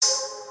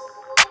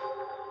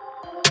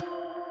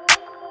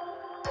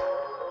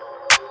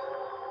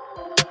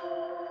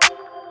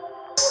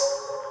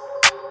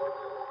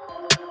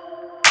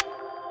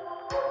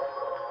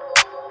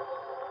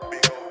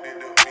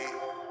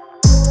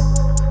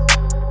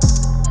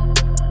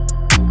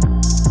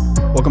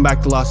Welcome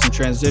back to Lost in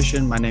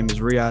Transition. My name is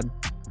Riyadh.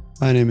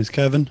 My name is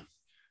Kevin.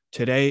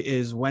 Today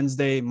is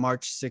Wednesday,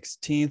 March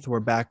 16th. We're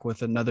back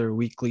with another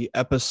weekly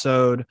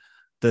episode.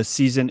 The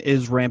season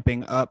is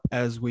ramping up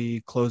as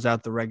we close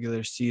out the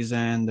regular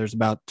season. There's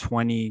about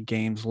 20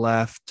 games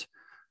left,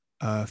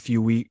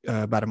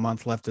 about a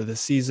month left of the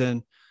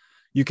season.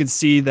 You can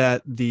see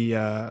that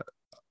the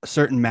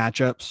certain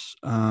matchups,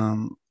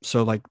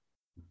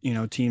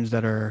 teams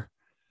that are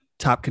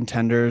top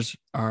contenders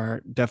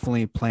are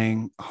definitely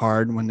playing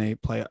hard when they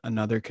play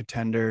another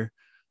contender.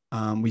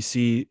 We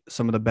see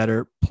some of the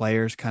better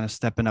players kind of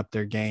stepping up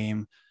their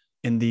game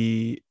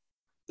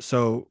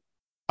so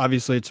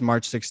obviously it's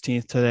March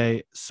 16th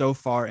today. So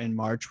far in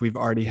March, we've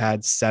already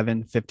had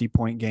 7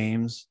 50-point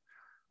games.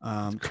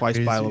 Twice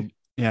by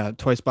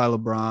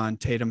LeBron.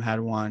 Tatum had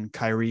one.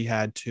 Kyrie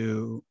had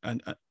two,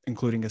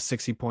 including a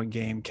 60-point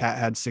game. Kat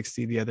had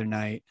 60 the other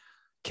night.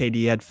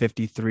 KD had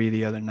 53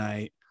 the other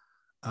night.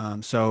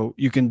 So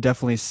you can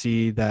definitely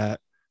see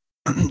that,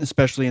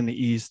 especially in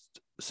the East,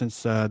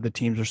 since the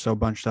teams are so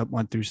bunched up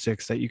 1 through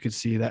 6, that you could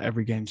see that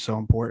every game's so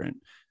important,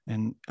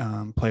 and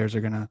players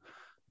are gonna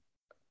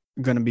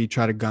be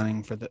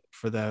gunning for the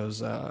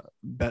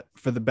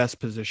best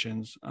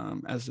positions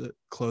as it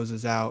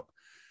closes out.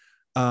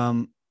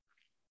 Some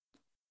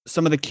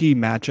of the key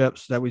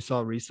matchups that we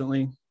saw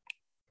recently.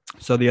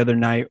 So the other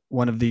night,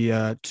 one of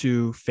the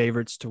two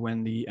favorites to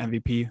win the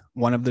MVP,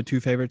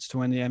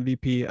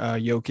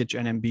 Jokic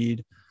and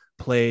Embiid,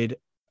 played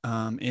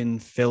in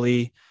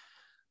Philly.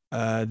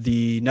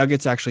 The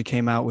Nuggets actually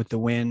came out with the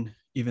win,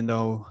 even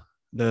though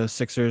the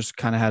Sixers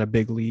kind of had a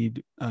big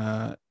lead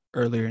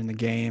earlier in the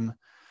game.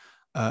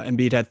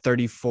 Embiid had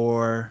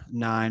 34,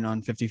 9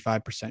 on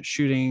 55%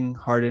 shooting.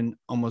 Harden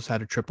almost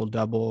had a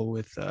triple-double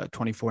with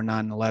 24, 9,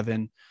 and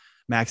 11.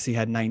 Maxey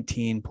had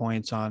 19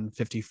 points on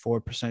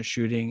 54%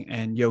 shooting,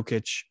 and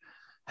Jokic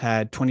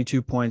had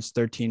 22 points,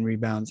 13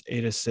 rebounds,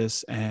 8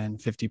 assists, and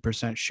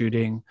 50%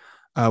 shooting.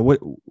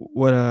 What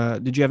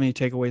did you have any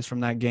takeaways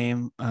from that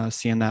game,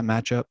 seeing that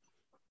matchup?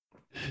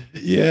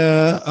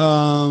 Yeah,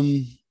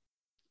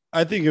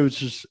 I think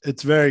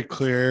it's very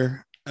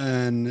clear,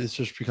 and it's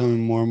just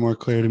becoming more and more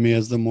clear to me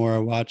as the more I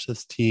watch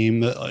this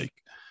team that, like,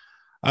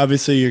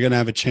 obviously you're going to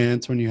have a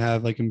chance when you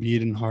have like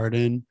Embiid and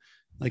Harden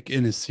like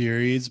in a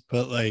series,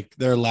 but like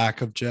their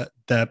lack of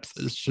depth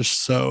is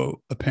just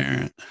so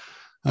apparent.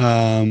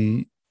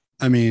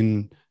 I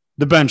mean,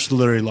 the bench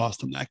literally lost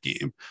them that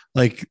game.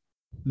 Like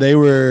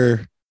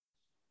it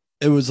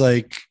was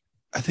like,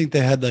 I think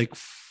they had like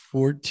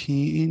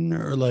 14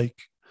 or like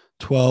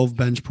 12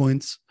 bench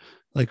points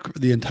like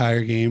the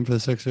entire game for the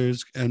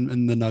Sixers,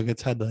 and the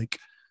Nuggets had like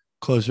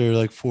closer to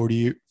like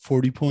 40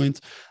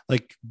 points.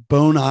 Like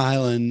Bone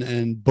Island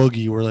and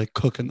Boogie were like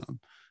cooking them.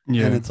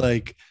 Yeah. And it's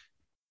like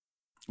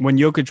when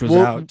Jokic was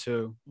out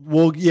too. I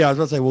was about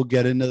to say we'll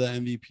get into the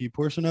MVP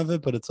portion of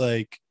it, but it's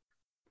like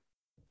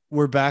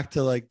we're back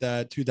to like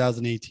that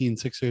 2018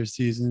 Sixers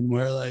season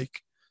where like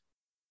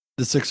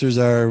the Sixers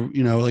are,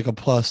 like a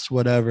plus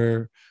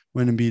whatever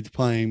when Embiid's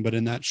playing, but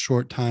in that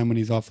short time when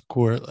he's off the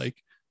court, like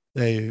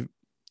the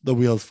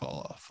wheels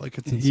fall off. Like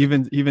it's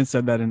insane. He even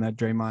said that in that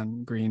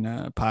Draymond Green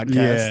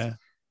podcast,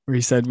 where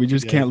he said we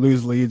just can't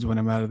lose leads when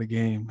I'm out of the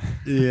game.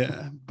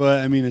 Yeah,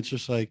 but I mean, it's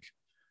just like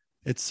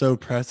it's so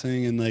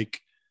pressing, and like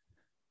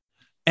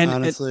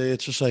honestly,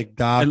 it's just like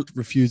Doc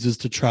refuses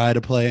to try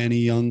to play any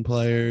young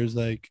players.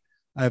 Like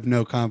I have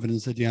no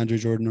confidence that DeAndre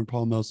Jordan or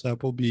Paul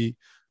Millsap will be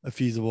a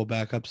feasible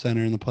backup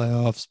center in the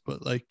playoffs,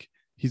 but like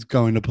he's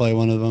going to play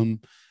one of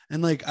them.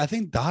 And like I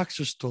think Doc's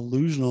just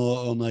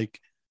delusional on like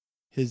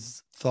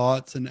his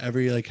thoughts and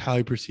like how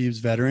he perceives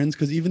veterans.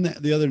 Because even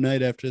the other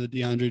night after the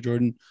DeAndre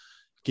Jordan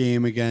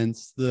game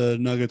against the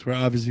Nuggets, where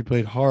obviously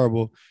played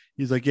horrible,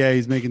 he's like, yeah,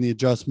 he's making the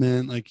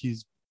adjustment. Like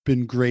he's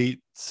been great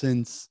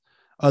since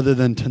other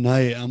than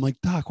tonight. I'm like,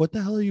 Doc, what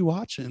the hell are you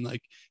watching?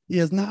 Like he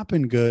has not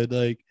been good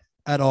like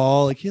at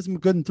all. Like he hasn't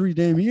been good in 3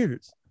 damn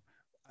years.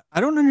 I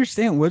don't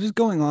understand what is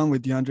going on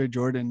with DeAndre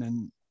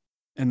Jordan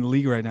and the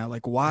league right now.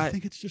 Like why? I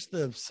think it's just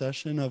the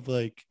obsession of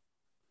like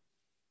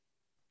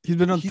he's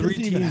been on 3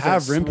 teams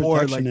have rim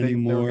protection like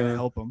anymore. They were gonna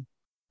help him.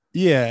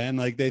 Yeah, and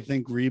like they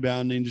think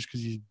rebounding just because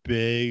he's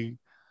big,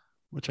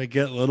 which I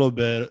get a little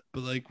bit,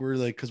 but like we're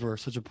like because we're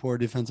such a poor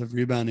defensive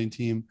rebounding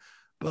team.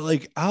 But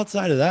like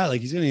outside of that,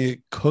 like he's gonna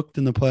get cooked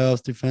in the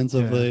playoffs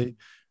defensively.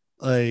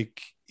 Yeah.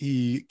 Like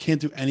he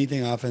can't do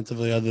anything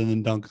offensively other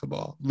than dunk the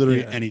ball.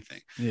 Literally anything.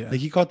 Yeah. Like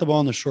he caught the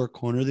ball in the short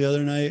corner the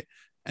other night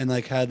and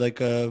like had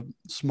like a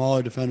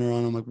smaller defender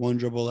on him, like one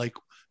dribble like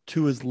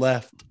to his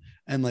left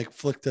and like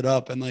flicked it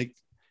up, and like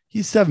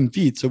he's 7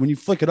 feet. So when you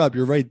flick it up,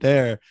 you're right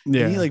there.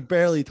 Yeah. And he like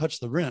barely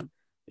touched the rim.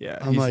 Yeah.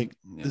 I'm like,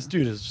 this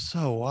dude is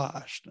so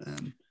washed,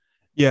 man.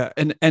 Yeah.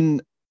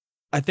 And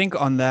I think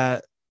on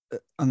those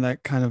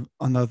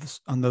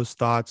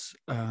thoughts,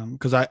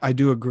 because I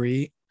do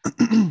agree.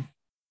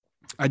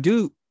 I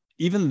do,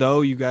 even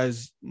though you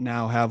guys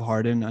now have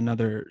Harden,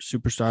 another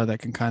superstar that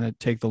can kind of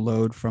take the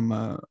load from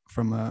a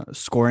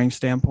scoring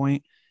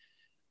standpoint,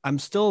 I'm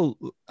still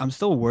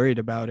worried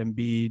about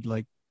Embiid,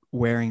 like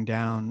wearing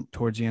down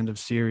towards the end of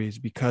series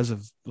because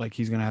of like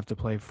he's going to have to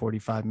play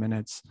 45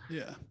 minutes.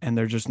 Yeah. And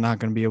they're just not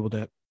going to be able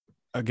to,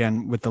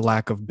 again, with the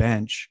lack of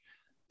bench.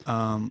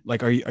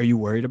 Like, are you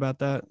worried about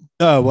that?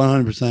 Oh,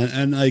 100%.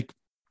 And like,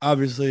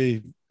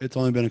 obviously, it's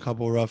only been a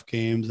couple of rough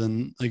games.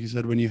 And like you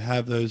said, when you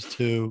have those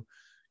two,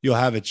 you'll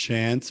have a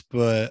chance.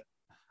 But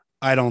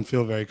I don't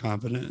feel very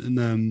confident in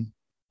them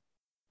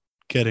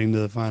getting to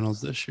the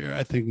finals this year.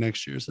 I think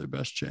next year is their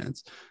best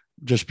chance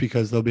just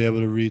because they'll be able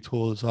to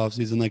retool this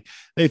offseason. Like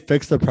they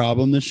fixed the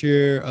problem this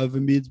year of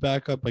Embiid's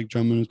backup. Like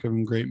Drummond was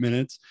giving great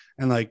minutes.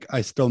 And like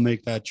I still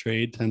make that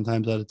trade 10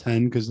 times out of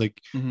 10 because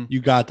like you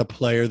got the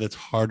player that's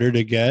harder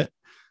to get,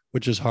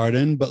 which is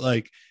Harden. But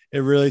like it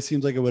really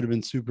seems like it would have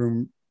been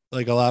super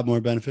like a lot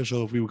more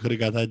beneficial if we could have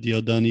got that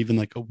deal done even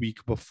like a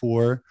week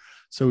before.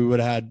 So we would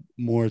have had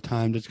more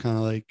time to kind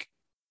of like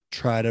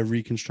try to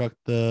reconstruct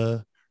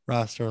the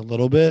roster a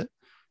little bit.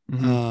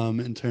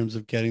 In terms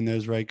of getting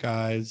those right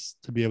guys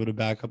to be able to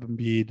back up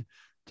Embiid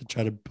to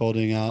try to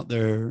building out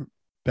their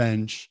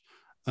bench.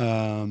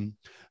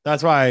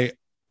 That's why,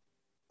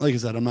 like I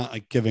said, I'm not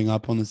like giving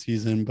up on the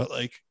season, but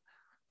like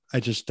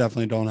I just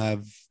definitely don't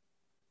have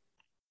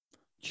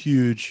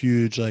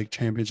huge like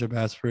championship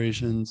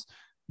aspirations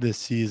this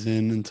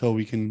season until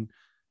we can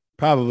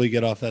probably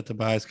get off that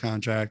Tobias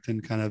contract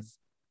and kind of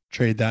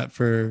trade that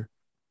for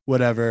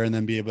whatever and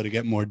then be able to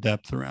get more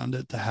depth around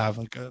it to have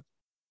like a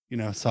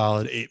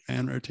solid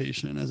 8-man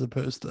rotation as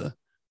opposed to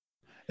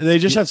they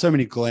just have so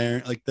many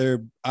glaring, like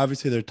they're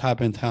obviously their top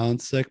end talent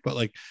sick, but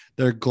like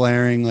they're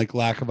glaring like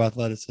lack of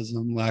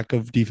athleticism, lack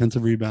of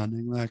defensive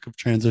rebounding, lack of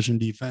transition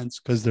defense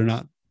because they're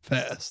not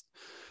fast.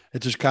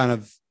 It just kind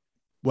of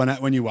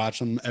when you watch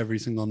them every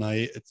single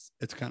night,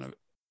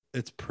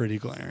 it's pretty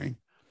glaring.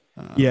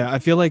 I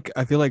feel like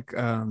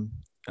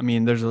I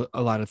mean, there's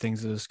a lot of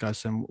things to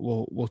discuss, and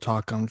we'll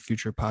talk on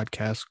future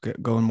podcasts,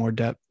 go in more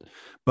depth.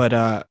 But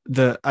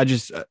the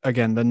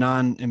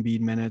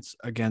non-Embiid minutes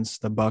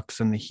against the Bucks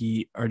and the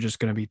Heat are just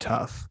going to be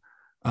tough,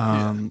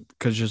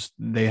 because just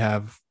they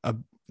have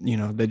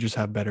they just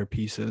have better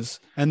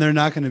pieces, and they're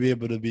not going to be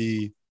able to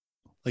be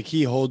like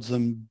he holds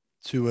them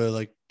to a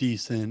like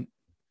decent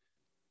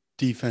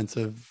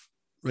defensive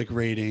like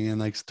rating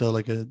and like still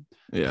like a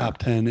top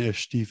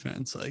 10-ish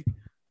defense. Like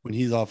when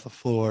he's off the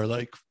floor,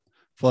 like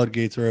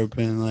floodgates are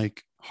open,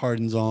 like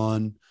Harden's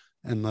on,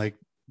 and like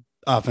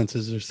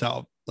offenses are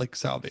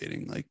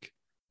salivating. Like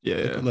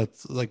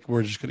let's like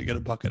we're just gonna get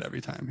a bucket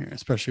every time here,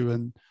 especially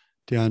when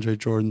DeAndre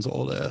Jordan's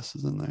old ass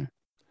is in there.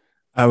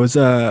 I was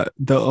the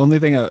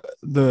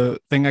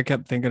thing I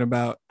kept thinking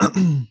about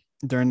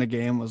during the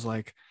game was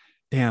like,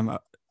 damn,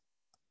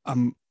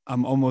 I'm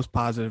almost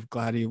positive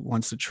Gladdy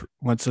wants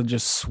to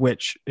just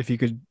switch. If he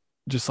could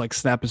just like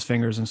snap his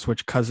fingers and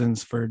switch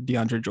Cousins for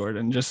DeAndre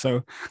Jordan, just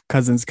so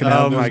Cousins can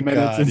have those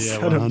minutes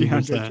instead of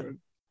DeAndre Jordan.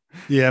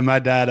 Yeah, my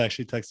dad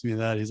actually texted me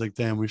that. He's like,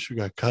 damn, we should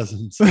got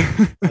Cousins.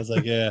 I was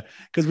like, yeah.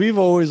 Because I've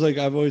always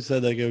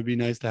said like it would be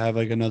nice to have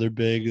like another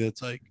big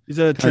that's like he's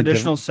a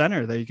traditional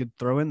center that you could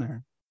throw in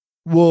there.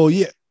 Well,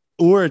 yeah.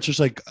 Or it's just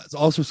like it's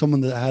also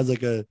someone that has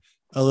like a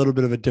little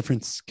bit of a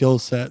different skill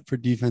set for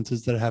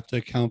defenses that have to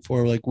account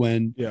for like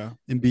when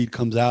Embiid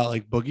comes out,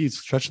 like Boogie's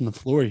stretching the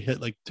floor. He hit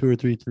like 2 or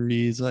 3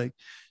 threes. Like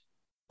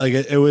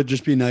it would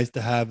just be nice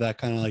to have that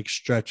kind of like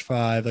stretch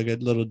five, like a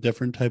little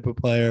different type of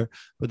player.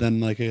 But then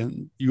like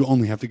you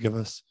only have to give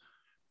us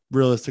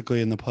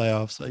realistically in the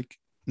playoffs, like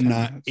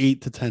not minutes.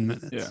 8 to 10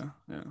 minutes.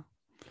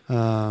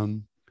 Yeah.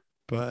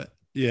 But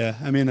yeah,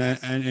 I mean,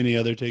 any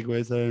other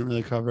takeaways that I didn't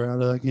really cover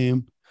out of that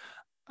game?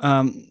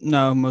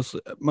 No,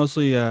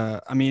 mostly.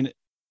 I mean,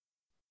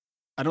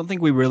 I don't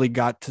think we really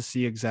got to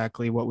see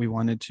exactly what we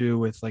wanted to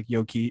with like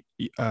Jokic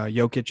and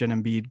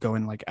Embiid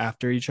going like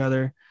after each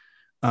other,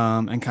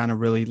 and kind of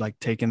really like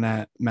taking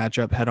that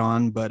matchup head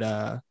on.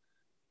 But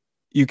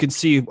you can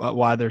see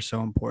why they're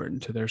so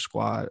important to their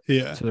squad,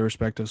 to their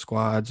respective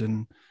squads,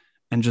 and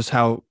just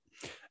how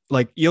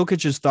like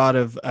Jokic is thought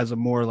of as a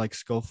more like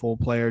skillful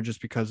player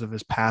just because of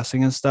his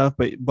passing and stuff,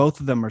 but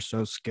both of them are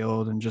so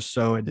skilled and just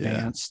so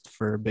advanced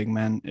for big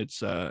men.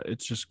 It's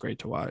just great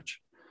to watch.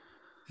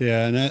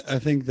 Yeah, and I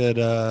think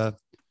that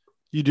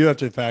you do have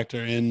to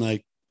factor in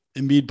like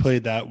Embiid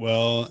played that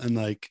well, and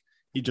like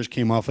he just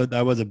came off it.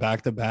 That was a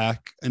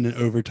back-to-back and an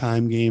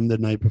overtime game the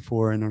night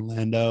before in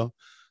Orlando,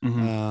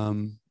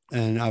 and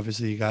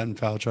obviously he got in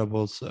foul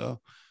trouble.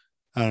 So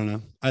I don't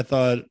know. I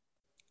thought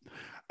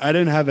I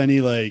didn't have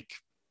any like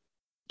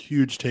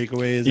huge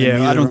takeaways.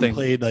 Yeah, I don't think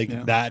played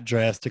like that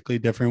drastically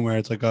different where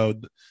it's like, oh,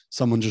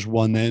 someone just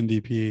won the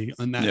MVP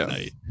on that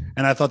night,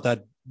 and I thought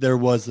that there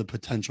was the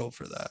potential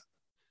for that.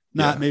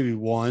 Not maybe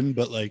one,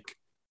 but like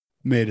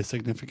made a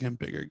significant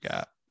bigger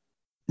gap.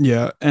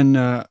 Yeah, and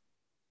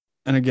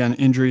again,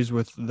 injuries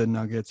with the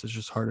Nuggets is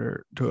just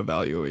harder to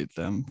evaluate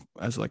them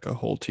as like a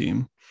whole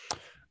team.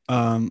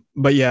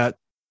 But yeah,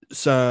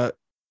 so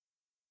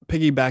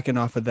piggybacking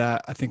off of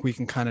that, I think we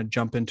can kind of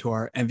jump into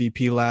our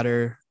MVP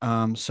ladder.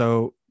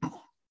 So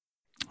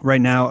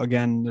right now,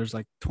 again, there's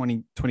like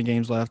 20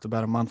 games left,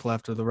 about a month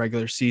left of the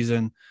regular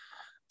season.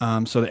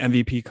 So the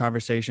MVP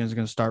conversation is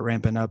going to start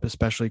ramping up,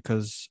 especially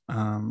because,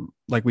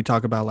 like we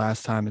talked about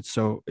last time, it's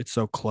so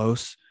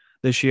close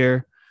this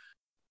year.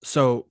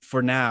 So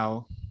for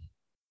now,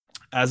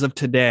 as of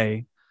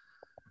today,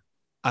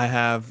 I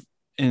have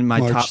in my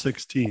March top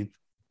 16th.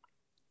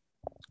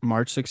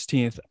 March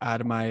 16th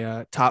out of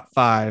my top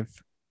 5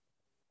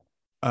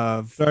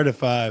 of Start at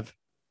 5.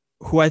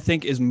 who I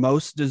think is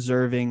most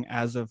deserving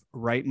as of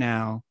right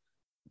now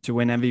to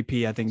win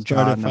MVP. I think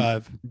Start at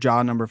 5.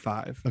 Ja number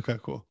 5. Okay,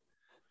 cool.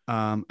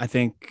 I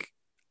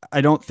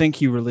don't think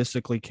he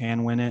realistically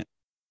can win it.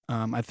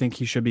 I think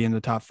he should be in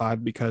the top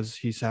 5 because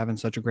he's having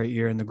such a great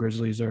year, and the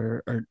Grizzlies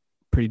are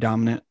pretty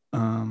dominant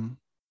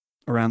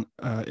around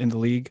in the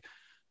league.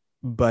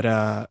 But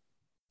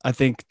I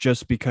think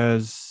just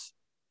because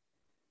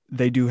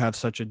they do have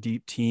such a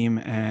deep team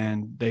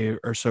and they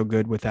are so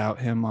good without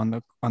him on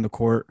the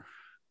court,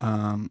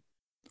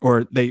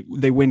 or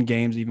they win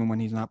games even when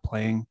he's not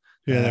playing.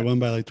 Yeah, they won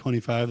by like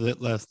 25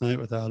 last night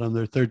without him.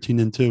 They're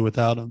 13-2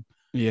 without him.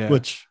 Yeah,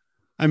 which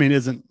I mean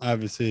isn't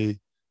obviously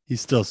he's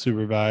still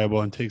super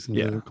valuable and takes them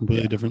to a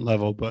completely different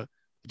level, but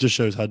it just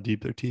shows how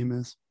deep their team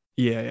is.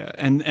 Yeah,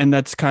 and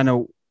that's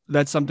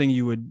something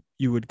you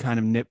would kind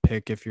of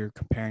nitpick if you're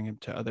comparing him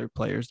to other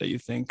players that you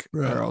think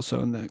are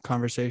also in the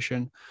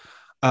conversation.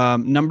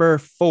 Number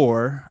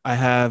 4, I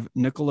have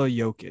Nikola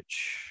Jokic.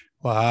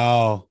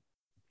 Wow.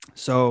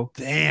 So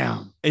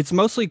damn, it's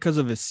mostly because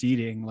of his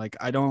seeding. Like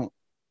and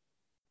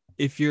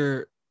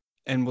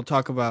we'll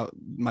talk about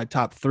my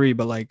top 3,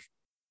 but like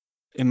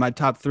in my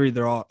top 3,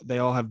 they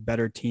all have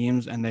better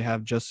teams and they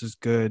have just as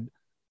good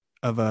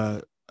of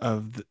a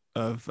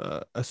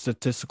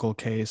statistical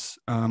case.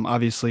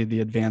 Obviously the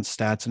advanced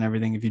stats and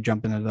everything, if you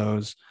jump into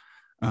those,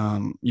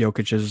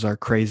 Jokic's are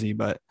crazy,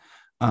 but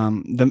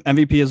the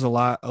MVP is a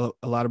lot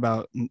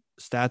about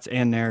stats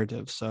and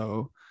narrative.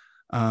 So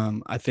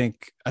I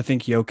think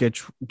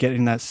Jokic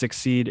getting that 6th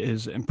seed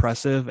is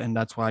impressive, and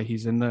that's why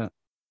he's in the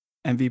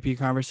MVP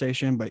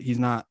conversation, but he's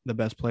not the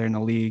best player in the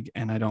league,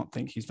 and I don't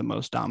think he's the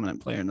most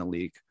dominant player in the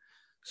league.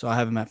 So I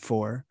have him at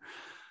 4.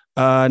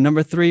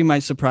 Number 3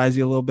 might surprise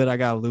you a little bit. I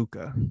got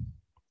Luka.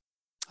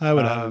 I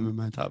would have him in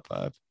my top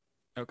 5.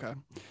 Okay.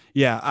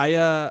 Yeah,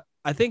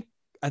 I think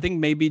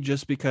maybe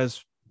just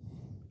because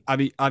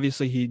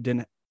obviously he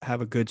didn't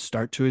have a good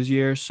start to his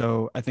year,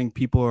 so I think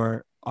people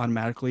are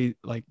automatically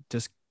like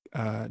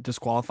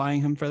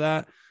disqualifying him for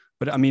that.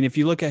 But I mean, if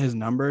you look at his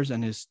numbers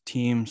and his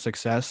team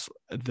success,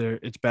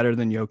 it's better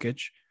than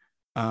Jokic,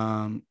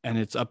 and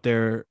it's up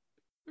there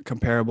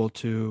comparable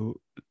to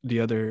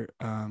the other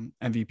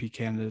MVP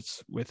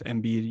candidates with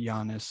Embiid,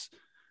 Giannis.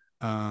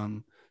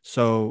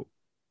 So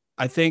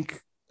I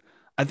think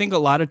a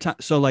lot of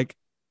times, so like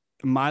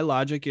my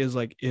logic is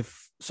like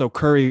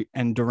Curry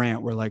and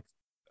Durant were like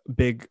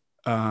big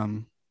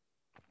front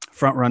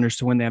runners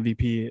to win the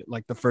MVP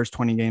like the first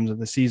 20 games of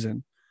the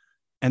season.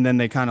 And then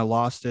they kind of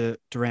lost it.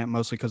 Durant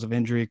mostly because of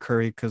injury,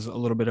 Curry because a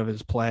little bit of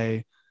his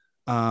play.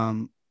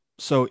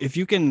 So if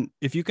you can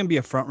be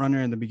a front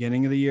runner in the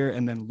beginning of the year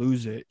and then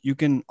lose it, you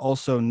can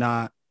also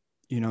not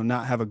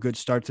have a good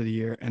start to the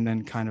year and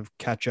then kind of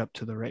catch up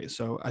to the race.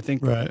 So I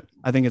think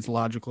it's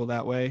logical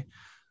that way,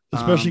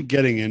 especially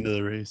getting into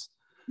the race.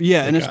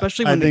 Yeah, like, and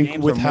especially when the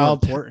games are more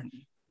important.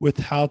 With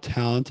how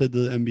talented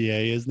the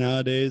NBA is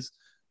nowadays,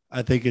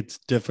 I think it's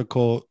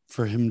difficult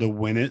for him to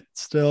win it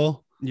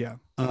still. Yeah.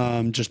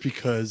 Just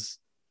because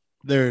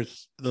the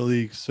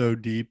league's so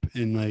deep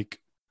in like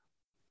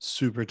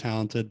super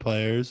talented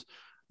players,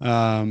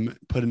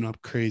 putting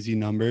up crazy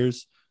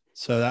numbers.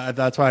 So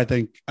that's why I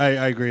think I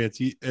agree.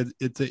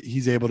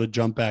 He's able to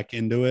jump back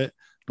into it,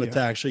 but to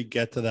actually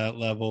get to that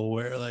level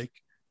where like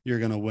you're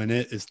gonna win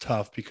it is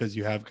tough because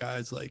you have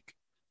guys like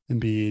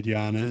Embiid,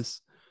 Giannis.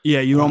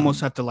 Yeah, you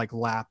almost have to like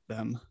lap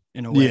them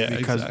in a way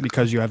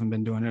because you haven't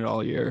been doing it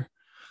all year.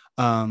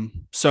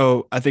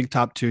 So I think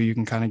top 2 you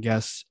can kind of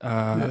guess.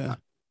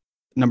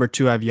 Number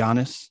 2 I have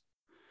Giannis.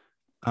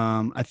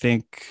 I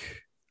think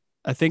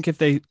if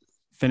they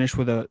finish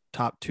with a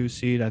top 2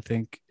 seed, I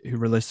think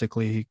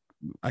realistically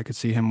I could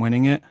see him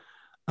winning it.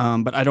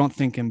 But I don't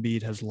think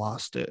Embiid has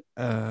lost it.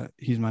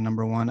 He's my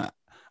number 1.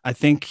 I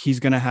think he's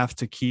gonna have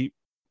to keep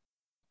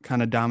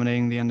kind of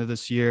dominating the end of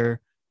this year.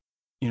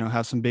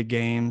 Have some big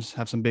games,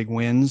 have some big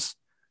wins,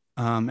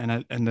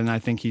 and then I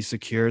think he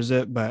secures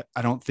it. But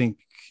I don't think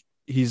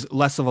he's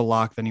less of a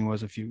lock than he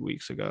was a few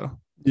weeks ago.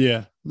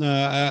 Yeah,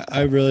 no,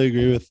 I really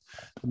agree with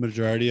the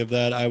majority of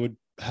that.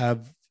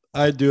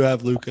 I do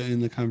have Luka in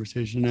the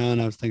conversation now, and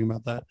I was thinking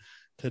about that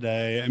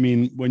today. I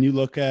mean, when you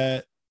look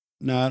at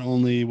not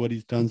only what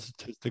he's done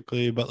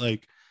statistically, but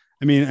like,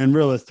 I mean, and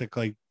realistic,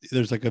 like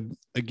there's like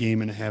a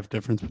game and a half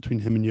difference between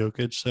him and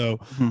Jokic. So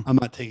I'm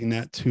not taking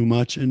that too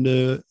much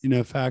into,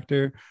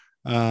 factor.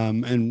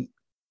 And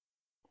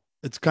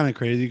it's kind of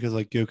crazy because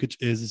like Jokic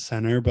is a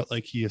center, but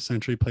like he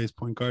essentially plays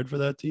point guard for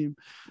that team.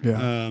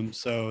 Yeah.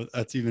 So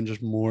that's even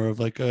just more of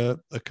like a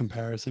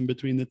comparison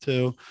between the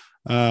two.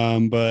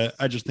 But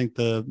I just think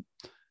that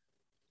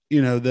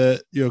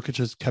Jokic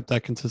has kept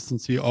that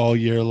consistency all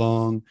year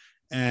long.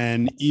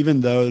 And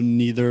even though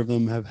neither of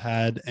them have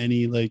had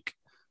any like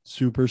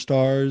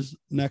superstars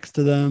next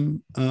to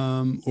them,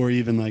 or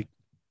even like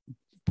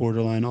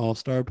borderline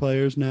all-star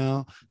players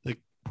now. Like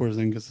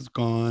Porzingis is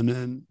gone,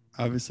 and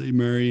obviously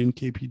Murray and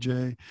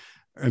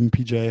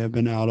MPJ have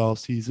been out all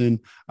season.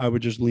 I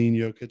would just lean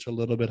Jokic a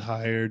little bit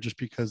higher just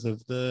because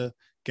of the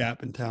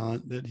gap in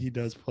talent that he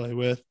does play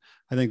with.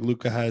 I think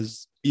Luka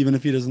has, even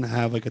if he doesn't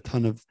have like a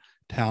ton of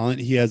talent,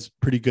 he has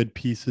pretty good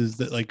pieces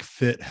that like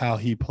fit how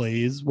he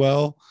plays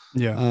well.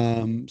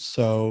 Yeah.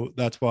 So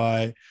that's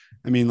why,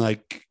 I mean,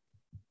 like,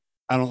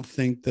 I don't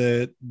think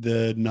that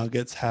the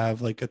Nuggets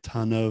have like a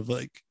ton of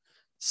like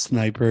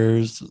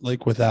snipers,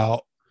 like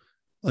without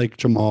like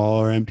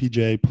Jamal or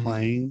MPJ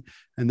playing.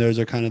 And those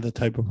are kind of the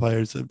type of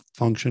players that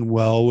function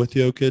well with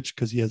Jokic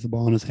because he has the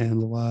ball in his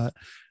hands a lot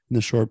in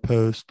the short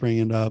post,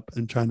 bringing it up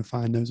and trying to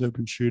find those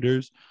open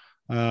shooters.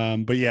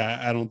 But yeah,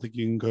 I don't think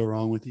you can go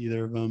wrong with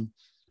either of them.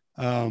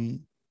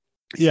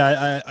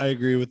 I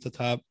agree with the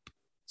top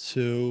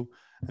two.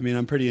 I mean,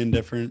 I'm pretty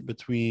indifferent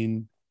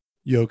between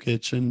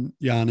Jokic and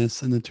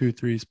Giannis in the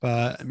 2-3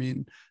 spot. I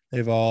mean,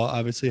 they've all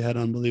obviously had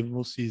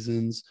unbelievable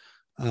seasons.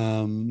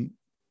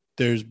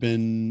 There's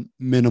been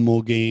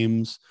minimal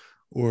games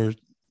or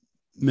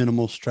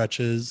minimal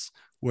stretches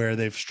where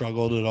they've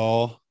struggled at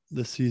all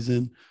this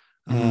season.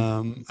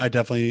 I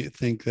definitely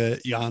think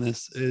that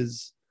Giannis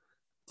is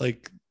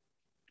like,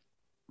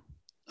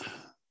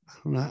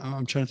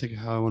 I'm trying to think of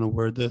how I want to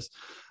word this,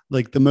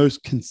 like the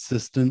most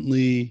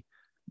consistently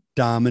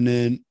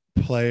dominant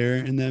player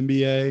in the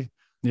NBA.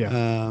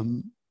 Yeah.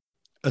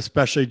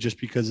 Especially just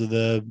because of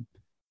the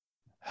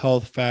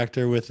health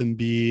factor with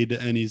Embiid,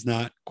 and he's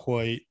not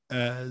quite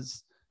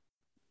as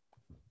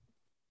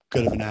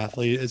good of an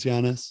athlete as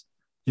Giannis.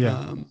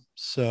 Yeah.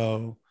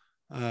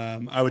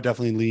 I would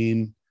definitely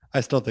lean. I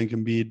still think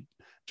Embiid,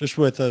 just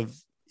with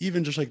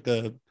even just like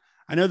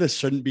I know this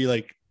shouldn't be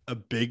like a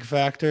big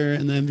factor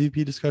in the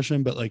MVP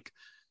discussion, but like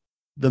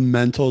the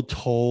mental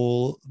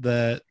toll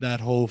that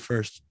whole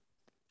first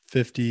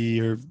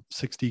 50 or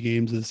 60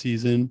 games of the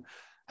season,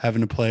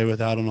 having to play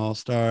without an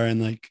all-star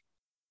and like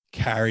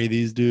carry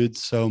these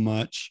dudes so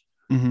much.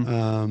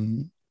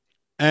 And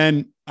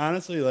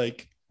honestly,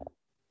 like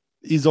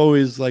he's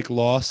always like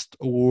lost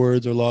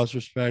awards or lost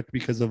respect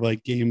because of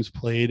like games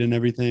played and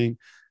everything.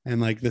 And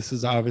like, this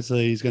is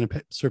obviously, he's going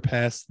to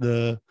surpass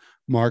the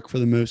mark for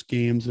the most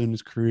games in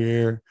his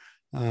career.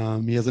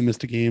 He hasn't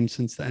missed a game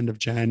since the end of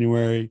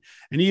January.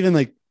 And even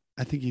like,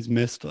 I think he's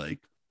missed like,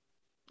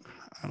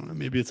 I don't know,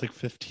 maybe it's like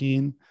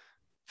 15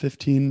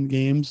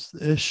 games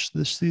ish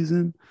this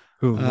season.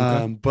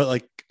 But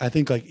like, I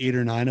think like 8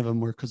 or 9 of them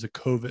were because of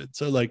COVID.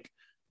 So like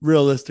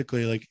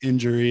realistically, like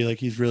injury, like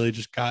he's really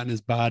just gotten his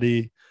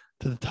body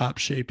to the top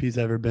shape he's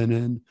ever been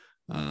in.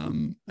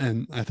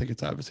 And I think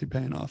it's obviously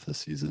paying off this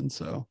season.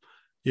 So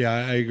yeah,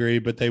 I agree,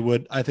 but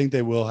I think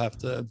they will have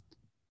to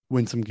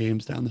win some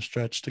games down the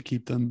stretch to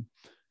keep them,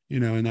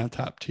 in that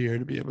top tier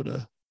to be able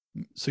to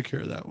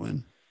secure that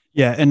win.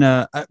 Yeah. And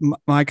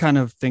my kind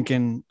of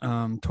thinking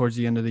towards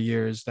the end of the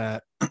year is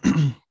that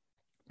a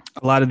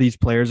lot of these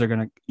players are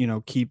going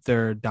to, keep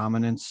their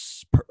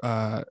dominance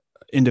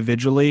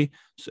individually.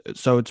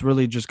 So it's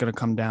really just going to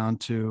come down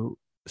to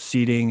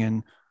seeding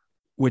and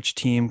which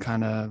team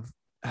kind of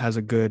has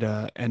a good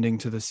ending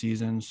to the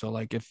season. So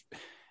like if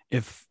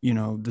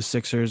the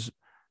Sixers,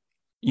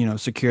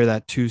 secure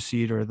that 2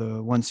 seed or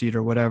the 1 seed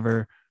or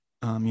whatever,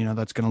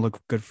 that's going to look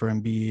good for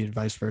Embiid,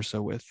 vice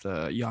versa with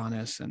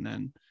Giannis. And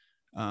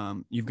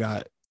then you've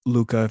got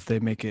Luka if they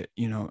make it,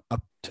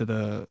 up to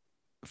the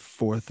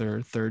 4th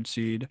or 3rd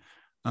seed.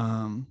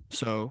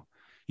 So,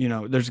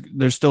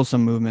 there's still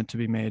some movement to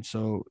be made.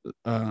 So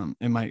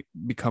it might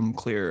become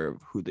clear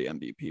who the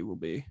MVP will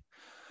be.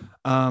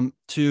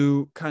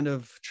 To kind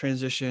of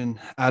transition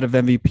out of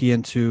MVP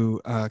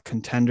into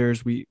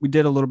contenders, we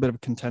did a little bit of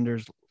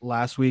contenders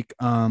last week.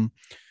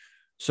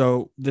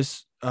 So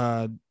this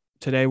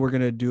today we're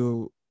gonna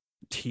do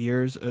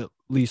tiers, at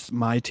least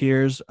my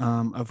tiers,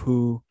 of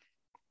who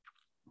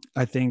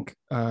I think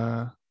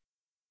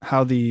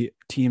how the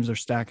teams are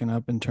stacking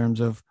up in terms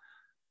of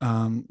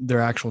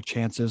their actual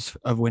chances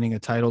of winning a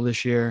title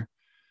this year.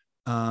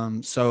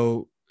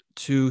 So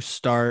to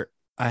start,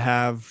 I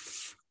have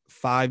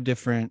 5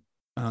 different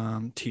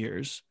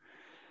tiers.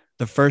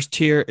 The first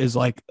tier is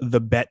like the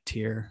bet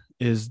tier,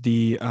 is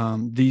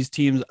these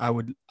teams I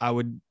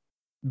would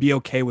be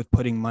okay with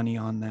putting money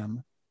on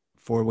them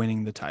for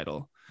winning the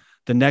title.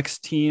 The next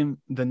tier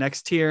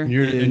and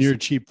you're a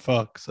cheap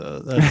fuck, so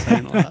that's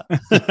saying a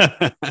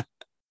lot.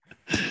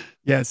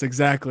 Yes,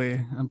 exactly.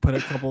 And put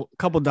a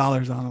couple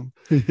dollars on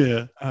them.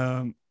 Yeah.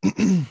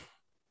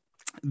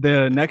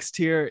 The next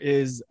tier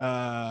is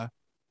I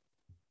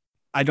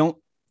don't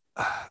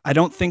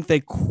think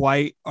they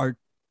quite are.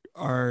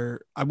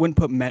 I wouldn't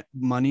put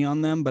money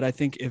on them, but I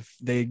think if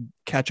they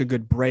catch a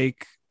good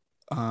break,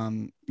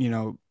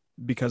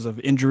 because of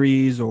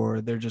injuries or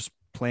they're just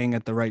playing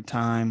at the right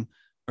time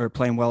or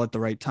playing well at the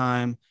right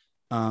time,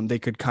 they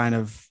could kind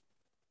of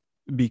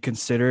be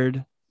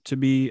considered to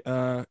be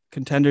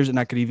contenders, and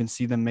I could even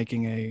see them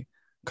making a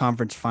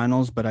conference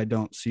finals, but I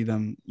don't see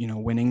them,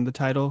 winning the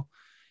title.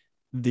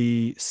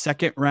 The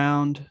second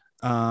round,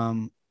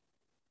 or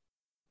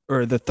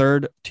the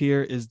third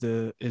tier is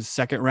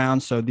second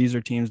round. So these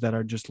are teams that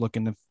are just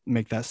looking to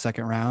make that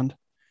second round.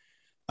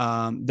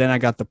 Then I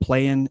got the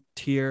play-in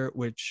tier,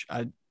 which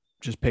I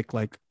just pick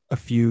like a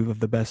few of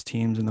the best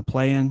teams in the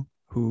play-in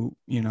who,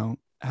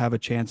 have a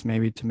chance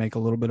maybe to make a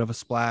little bit of a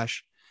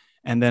splash.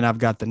 And then I've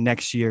got the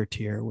next year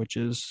tier, which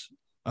is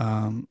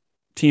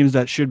teams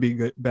that should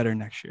be better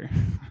next year.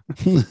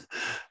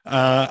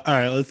 All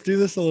right, let's do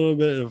this a little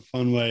bit in a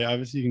fun way.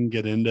 Obviously, you can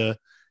get into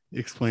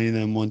explaining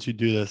them once you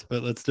do this,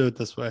 but let's do it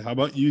this way. How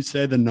about you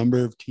say the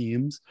number of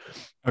teams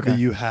that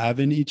you have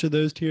in each of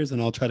those tiers,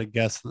 and I'll try to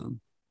guess them.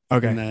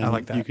 Okay, and then I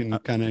like that. You can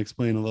kind of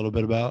explain a little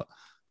bit about,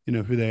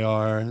 who they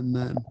are, and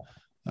then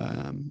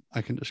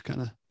I can just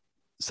kind of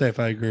say if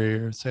I agree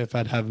or say if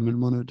I'd have them in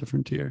one or a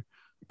different tier.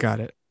 Got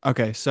it.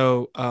 Okay,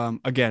 so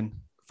again,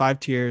 5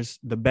 tiers: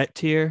 the bet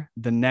tier,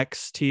 the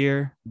next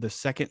tier, the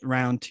second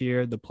round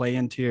tier, the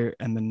play-in tier,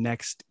 and the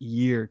next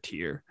year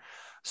tier.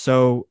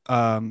 So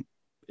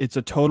it's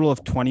a total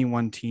of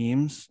 21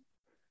 teams.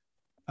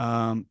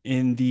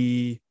 In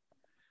the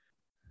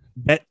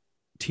bet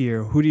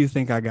tier, who do you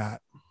think I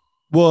got?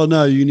 Well,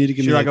 no, you need to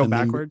give me. Should I go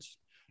backwards?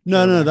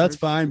 No, that's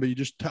fine. But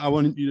I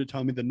want you to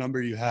tell me the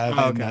number you have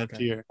in that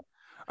tier.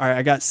 All right,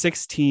 I got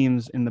 6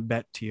 teams in the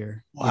bet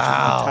tier, wow, which is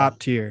the top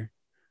tier.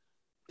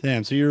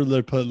 Damn, so you're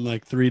putting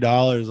like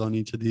 $3 on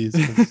each of these.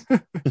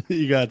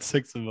 You got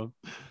 6 of them.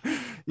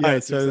 Yeah,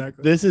 right, so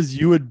exactly. This is,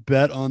 you would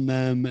bet on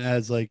them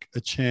as like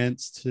a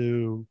chance.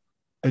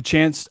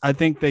 I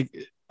think they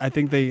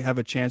have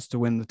a chance to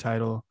win the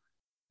title.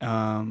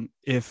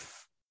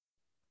 If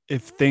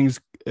things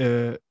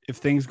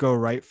go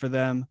right for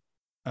them,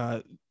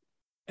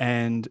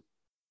 and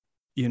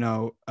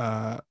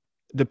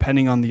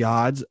depending on the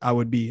odds, I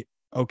would be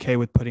okay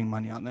with putting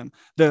money on them.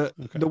 The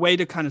way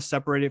to kind of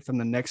separate it from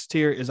the next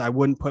tier is I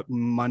wouldn't put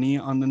money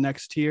on the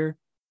next tier,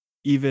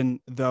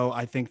 even though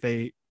I think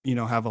they,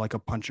 have like a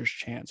puncher's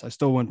chance. I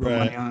still wouldn't put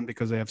money on them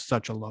because they have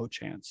such a low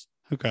chance.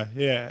 Okay.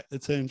 Yeah.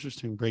 It's an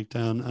interesting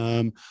breakdown.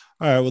 All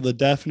right. Well, the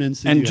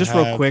definites. And just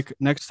real quick,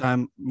 next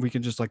time we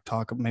could just like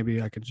talk,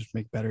 maybe I could just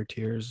make better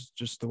tiers,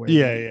 just the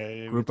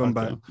way group them.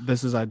 But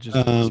this is, I just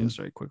this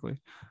very quickly.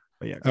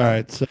 But yeah. All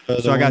right. So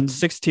I got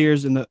 6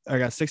 tiers I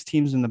got 6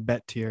 teams in the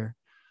bet tier.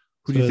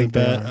 Who do you think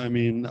they are? I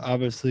mean,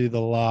 obviously the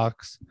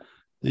locks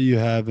that you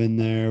have in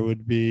there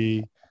would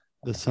be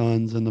the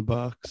Suns and the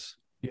Bucks.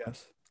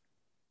 Yes.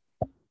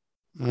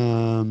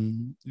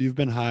 You've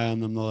been high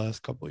on them the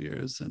last couple of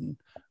years, and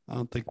I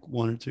don't think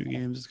 1 or 2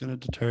 games is going to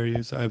deter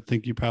you. So I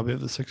think you probably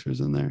have the Sixers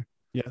in there.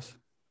 Yes.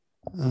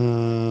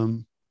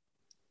 3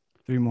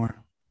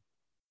 more.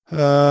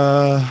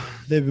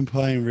 They've been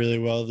playing really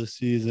well this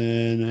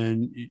season,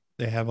 and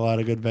they have a lot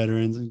of good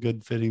veterans and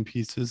good fitting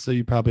pieces. So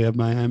you probably have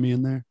Miami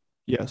in there.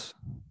 Yes.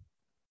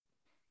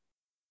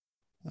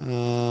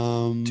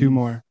 2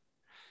 more.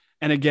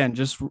 And again,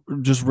 just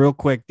real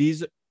quick,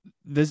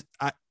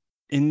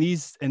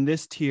 in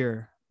this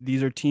tier,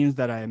 these are teams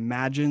that I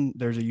imagine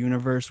there's a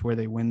universe where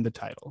they win the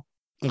title.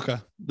 Okay.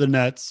 The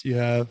Nets you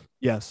have.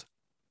 Yes.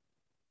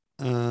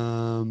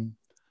 And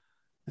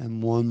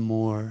 1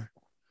 more.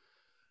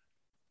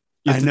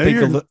 You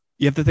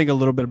have to think a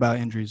little bit about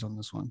injuries on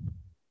this one.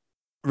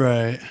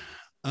 Right.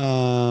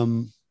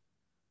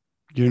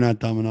 You're not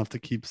dumb enough to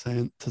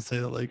say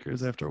the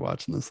Lakers after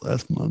watching this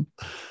last month.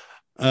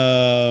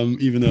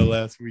 Even though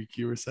last week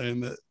you were saying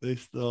that you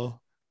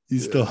still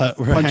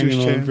were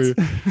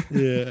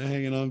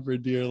hanging on for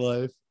dear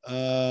life.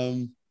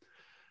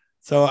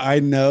 So I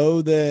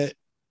know that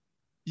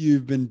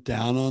you've been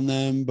down on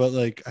them, but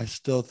like I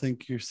still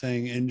think you're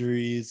saying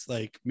injuries,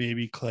 like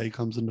maybe Clay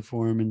comes into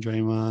form and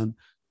Draymond.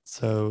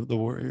 So the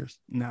Warriors.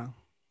 No,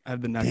 I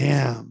have the Nuggets.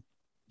 Damn.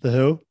 The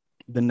who?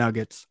 The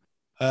Nuggets.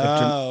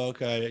 Oh,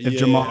 okay.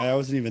 Jamal, I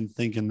wasn't even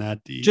thinking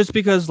that deep. Just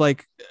because,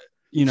 like,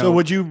 So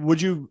would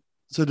you?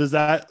 So does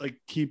that like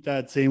keep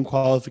that same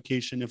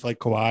qualification if like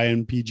Kawhi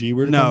and PG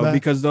were to come back?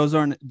 Because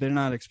they're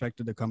not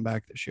expected to come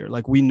back this year.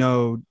 Like we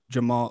know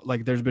Jamal,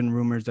 like there's been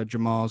rumors that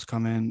Jamal's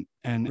come in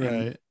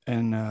and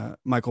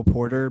Michael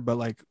Porter, but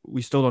like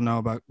we don't know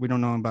about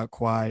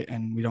Kawhi,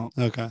 and we don't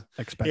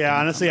expect. Yeah,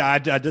 honestly, I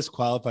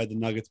disqualified the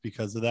Nuggets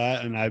because of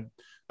that, and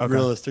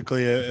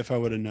realistically, if I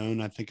would have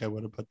known, I think I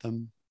would have put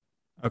them.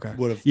 Okay.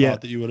 Would have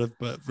thought that you would have,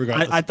 but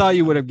regardless. I thought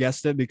you would have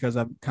guessed it because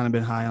I've kind of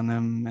been high on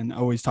them and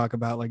always talk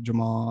about like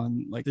Jamal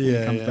and like when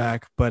he comes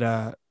back.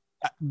 But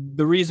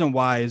the reason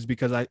why is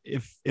because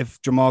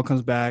if Jamal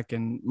comes back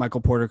and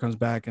Michael Porter comes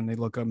back and they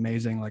look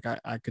amazing, like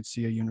I could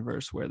see a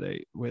universe where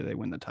they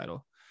win the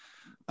title.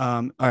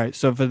 All right.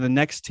 So for the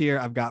next tier,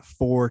 I've got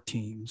 4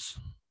 teams.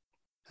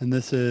 And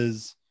this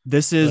is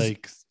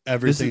like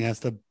everything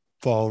has to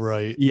fall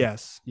right.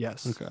 Yes.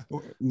 Okay.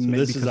 So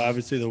this is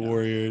obviously the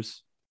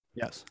Warriors.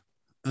 Yes.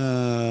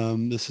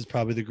 This is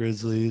probably the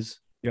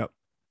Grizzlies. Yep.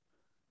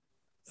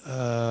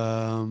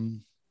 I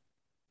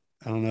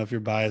don't know if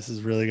your bias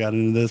has really got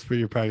into this, but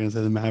you're probably gonna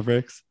say the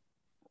Mavericks.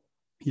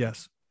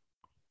 Yes.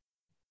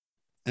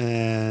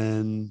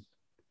 And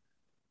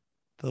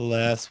the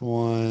last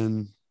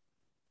one,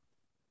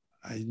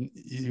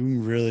 You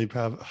really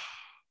probably.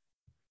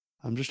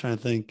 I'm just trying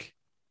to think.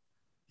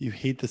 You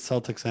hate the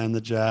Celtics and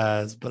the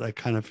Jazz, but I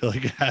kind of feel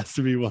like it has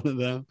to be one of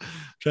them. I'm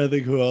trying to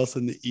think who else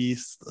in the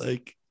East.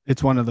 Like,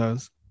 It's one of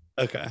those.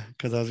 okay,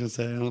 because I was gonna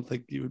say I don't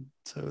think you would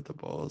say with the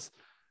Bulls.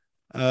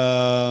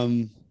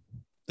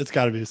 It's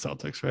got to be the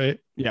Celtics, right?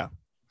 Yeah.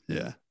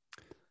 Yeah.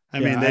 I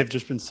mean, they've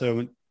just been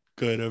so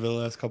good over the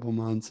last couple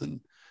months,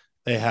 and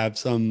they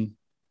have a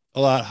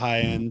lot high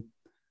end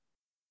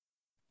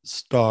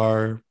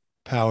star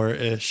power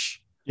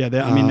ish. Yeah,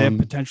 I mean, they have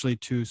potentially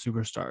 2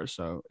 superstars,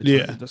 so it's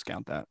hard to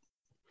discount that.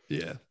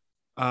 Yeah.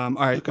 All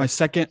right, okay. My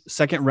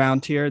second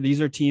round tier.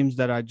 These are teams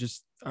that I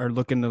just are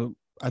looking to.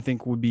 I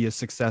think would be a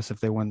success if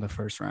they win the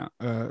first round.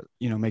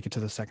 Make it to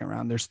the second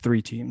round. There's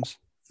 3 teams.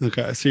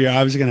 Okay, so you're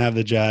obviously gonna have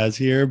the Jazz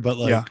here, but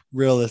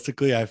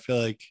realistically, I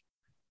feel like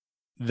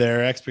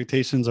their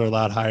expectations are a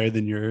lot higher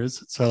than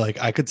yours. So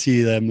like I could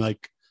see them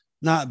like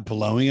not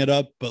blowing it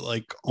up, but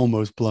like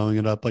almost blowing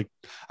it up. Like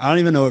I don't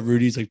even know what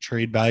Rudy's like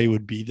trade value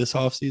would be this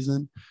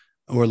offseason,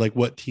 or like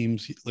what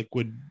teams like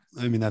would.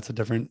 I mean, that's a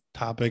different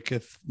topic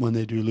if when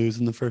they do lose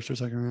in the first or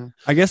second round.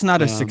 I guess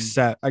not a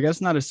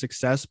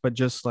success, but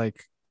just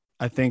like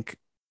I think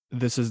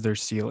this is their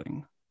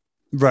ceiling.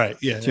 Right.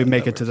 Yeah. To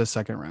make it to the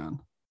second round.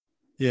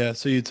 Yeah.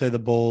 So you'd say the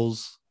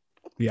Bulls.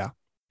 Yeah.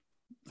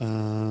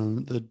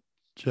 The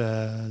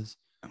Jazz.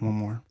 And one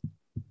more.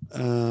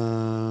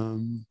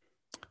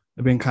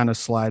 They've been kind of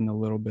sliding a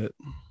little bit.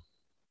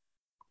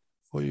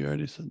 Well, you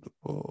already said the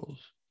Bulls.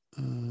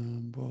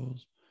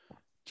 Bulls.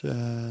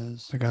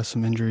 Jazz. I got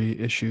some injury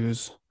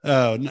issues.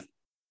 Oh, no.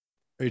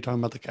 Are you talking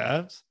about the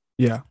Cavs?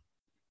 Yeah.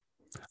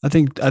 I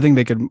think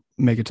they could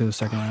make it to the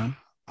second round.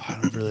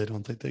 I really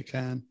don't think they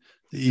can.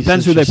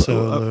 Depends who they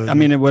play. I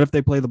mean, what if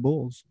they play the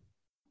Bulls?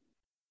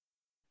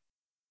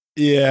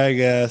 Yeah, I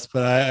guess,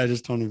 but I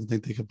just don't even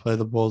think they could play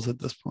the Bulls at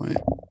this point.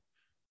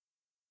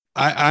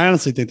 I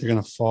honestly think they're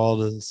going to fall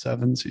to the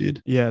 7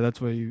 seed. Yeah, that's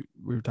what we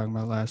were talking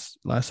about last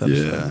episode.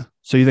 Yeah.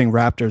 So you think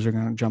Raptors are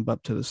going to jump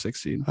up to the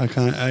 6 seed? I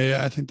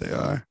think they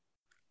are.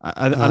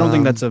 I don't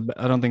think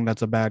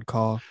that's a bad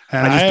call.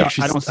 And I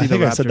don't see. I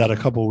think I said that a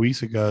couple of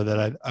weeks ago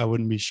that I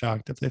wouldn't be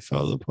shocked if they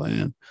fell to the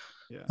play-in.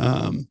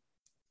 Yeah.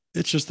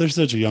 It's just they're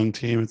such a young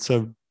team. It's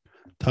so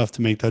tough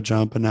to make that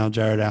jump, and now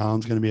Jared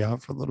Allen's going to be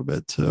out for a little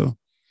bit too.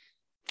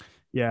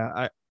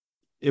 Yeah,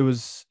 they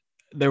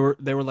were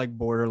like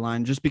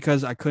borderline just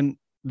because I couldn't.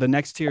 The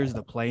next tier is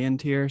the play-in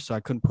tier, so I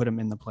couldn't put them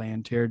in the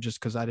play-in tier just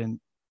because I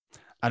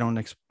don't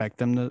expect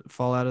them to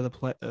fall out of the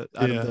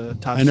out of the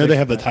top. I know they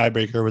have the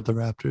tiebreaker with the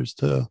Raptors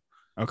too.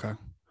 Okay,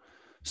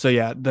 so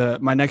yeah,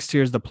 my next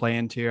tier is the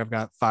play-in tier. I've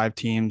got 5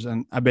 teams,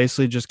 and I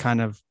basically just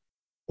kind of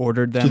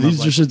ordered them. So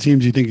these are just the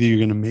teams you think that you're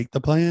going to make the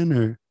play-in,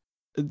 or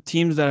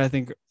teams that I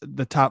think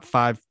the top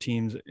 5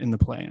 teams in the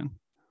play-in.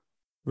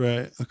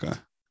 Right. Okay.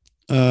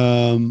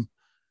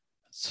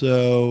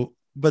 So,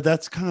 but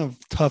that's kind of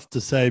tough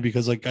to say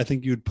because, like, I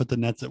think you would put the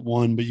Nets at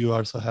 1, but you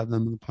also have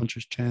them in the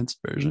puncher's chance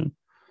version.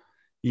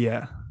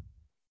 Yeah.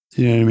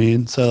 You know what I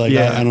mean? So, like,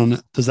 yeah. I don't know.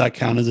 Does that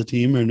count as a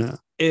team or no?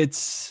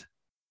 It's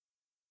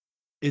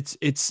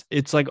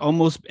like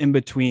almost in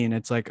between.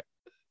 It's like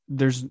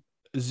there's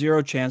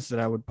 0 chance that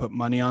I would put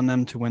money on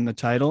them to win the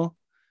title.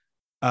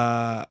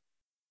 I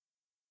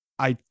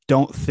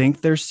don't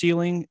think their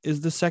ceiling is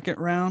the second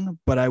round,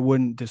 but I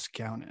wouldn't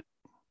discount it.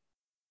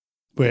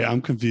 Wait,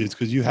 I'm confused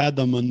because you had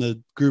them on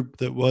the group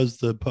that was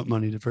the put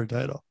money for a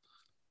title.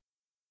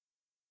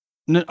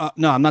 No,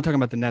 I'm not talking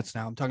about the Nets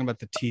now. I'm talking about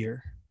the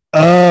tier.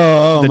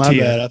 Oh, my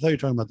bad. I thought you were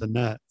talking about the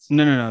Nets.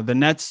 No. The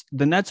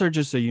Nets are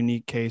just a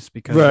unique case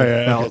because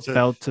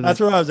fell to. That's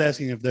what I was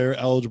asking if they're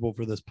eligible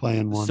for this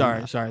play-in one.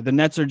 Sorry. The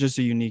Nets are just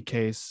a unique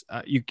case.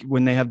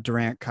 When they have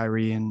Durant,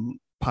 Kyrie,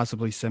 and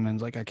possibly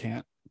Simmons, like I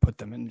can't put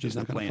them in just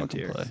a play-in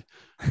tier.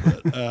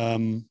 But,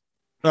 all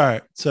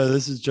right. So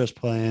this is just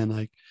playing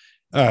like.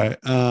 All right.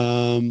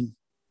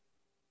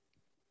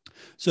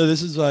 So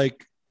this is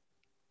like,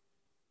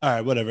 all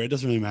right, whatever. It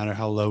doesn't really matter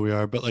how low we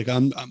are, but like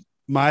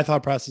my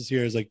thought process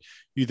here is like,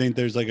 you think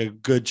there's like a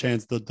good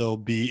chance that they'll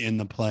be in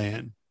the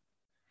play-in.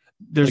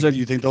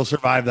 You think they'll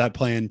survive that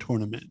play-in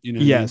tournament? You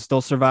know? Yes,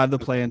 they'll survive the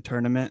play-in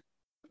tournament.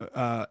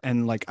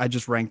 And like, I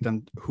just ranked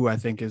them who I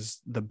think is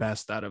the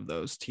best out of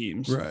those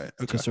teams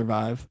to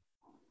survive.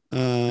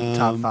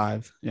 Top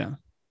 5. Yeah.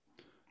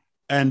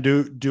 And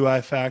do I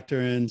factor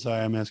in?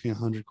 Sorry, I'm asking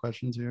 100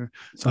 questions here.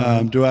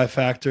 Do I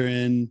factor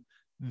in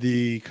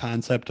the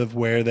concept of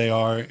where they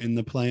are in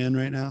the play-in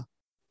right now?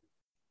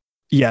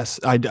 Yes,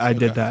 I did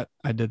that.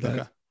 I did that.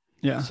 Okay.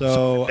 Yeah.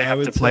 So they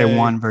have to play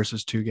 1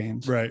 versus 2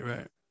 games. Right.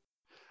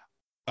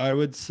 I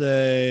would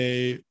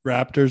say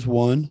Raptors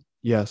 1.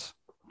 Yes.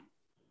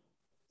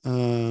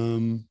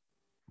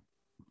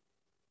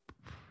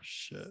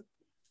 Shit.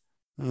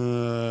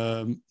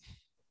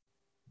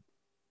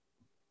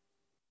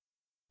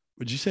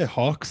 Would you say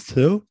Hawks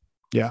 2?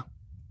 Yeah.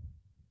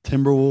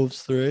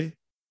 Timberwolves 3.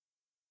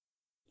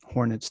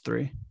 Hornets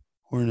 3.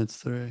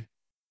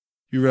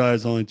 You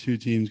realize only 2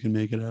 teams can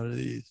make it out of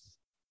the East.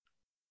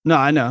 No,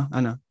 I know.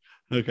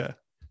 Okay.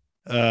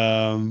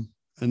 And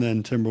And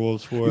then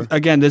Timberwolves 4.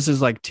 Again, this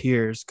is like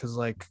tiers because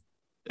like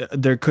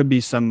there could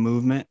be some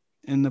movement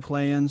in the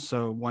play-in,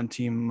 so one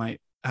team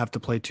might have to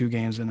play 2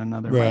 games and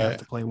another might have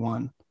to play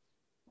 1.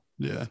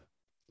 Yeah.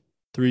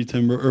 4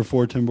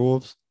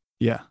 Timberwolves.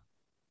 Yeah.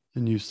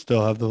 And you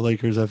still have the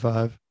Lakers at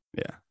 5.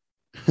 Yeah.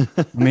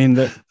 I mean,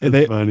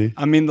 funny.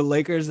 I mean, the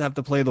Lakers have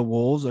to play the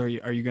Wolves. Are you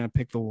going to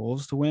pick the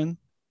Wolves to win?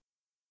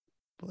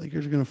 The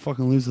Lakers are going to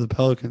fucking lose to the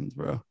Pelicans,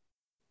 bro.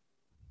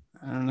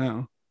 I don't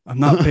know. I'm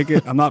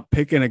not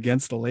picking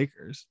against the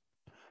Lakers.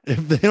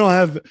 If they don't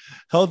have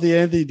healthy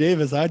Anthony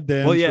Davis, I'd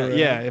damn. Well,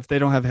 yeah. If they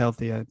don't have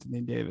healthy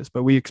Anthony Davis,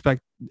 but we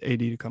expect AD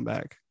to come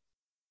back.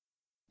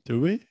 Do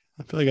we?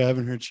 I feel like I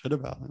haven't heard shit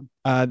about him.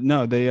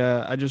 No,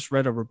 I just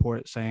read a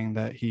report saying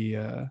that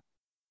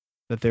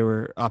that they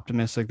were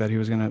optimistic that he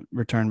was going to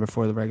return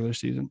before the regular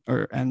season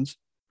or ends.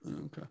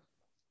 Okay.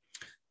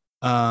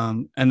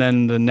 And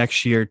then the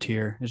next year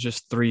tier is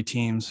just 3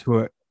 teams who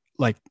are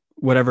like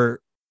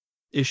whatever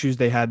issues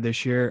they had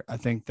this year. I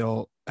think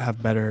they'll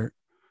have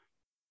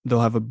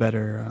a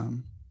better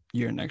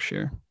year next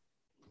year.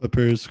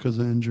 Clippers because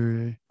of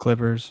injury.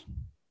 Clippers.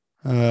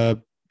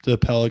 The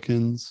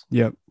Pelicans.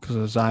 Yep, because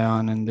of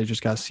Zion, and they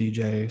just got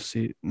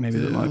CJ. Maybe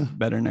they'll look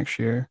better next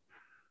year.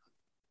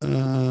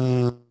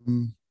 I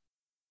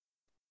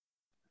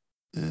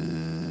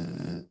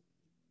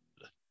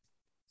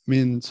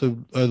mean, so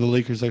are the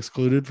Lakers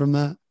excluded from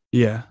that?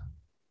 Yeah.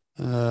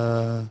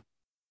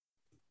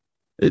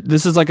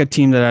 This is like a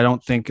team that I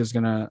don't think is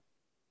gonna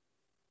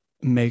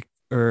make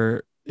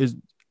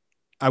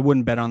I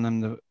wouldn't bet on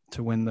them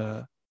to win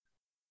the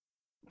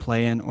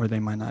play-in, or they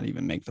might not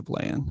even make the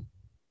play-in.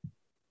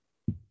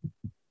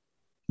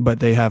 But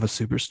they have a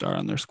superstar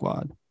on their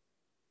squad.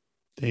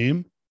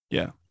 Dame?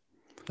 Yeah.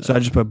 So I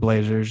just put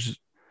Blazers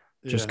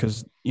just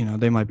because,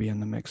 they might be in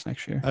the mix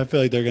next year. I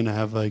feel like they're going to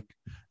have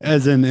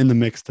as in the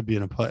mix to be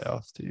in a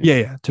playoffs team.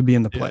 Yeah. To be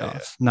in the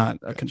playoffs, not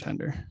a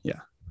contender.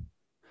 Yeah.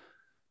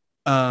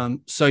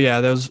 So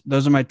yeah, those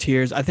are my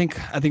tiers. I think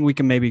we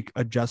can maybe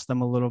adjust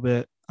them a little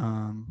bit.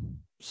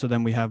 So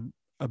then we have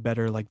a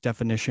better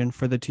definition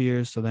for the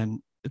tiers. So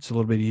then it's a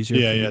little bit easier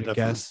for you to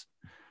guess.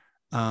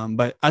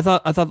 But I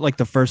thought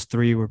the first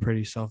 3 were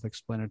pretty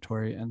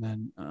self-explanatory, and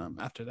then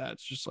after that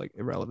it's just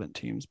irrelevant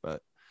teams.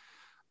 But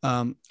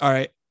all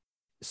right,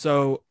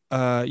 so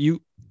we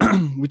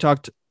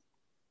talked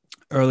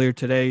earlier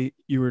today.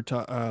 You were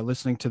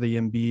listening to the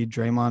Embiid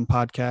Draymond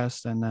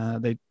podcast,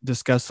 and they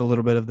discussed a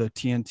little bit of the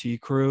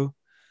TNT crew,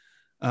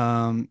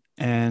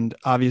 and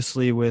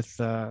obviously with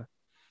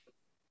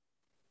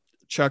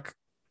Chuck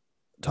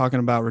talking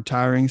about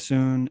retiring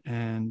soon,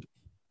 and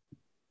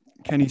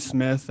Kenny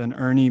Smith and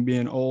Ernie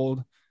being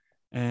old,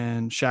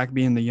 and Shaq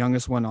being the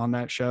youngest one on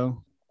that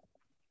show.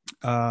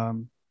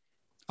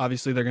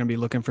 Obviously they're going to be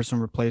looking for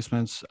some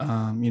replacements.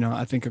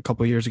 I think a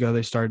couple of years ago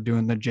they started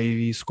doing the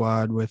JV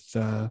squad with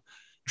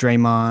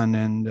Draymond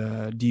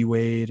and D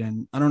Wade,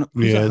 and I don't know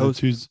who's the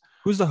host.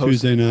 Who's the host?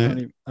 Tuesday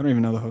night. I don't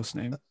even know the host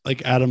name.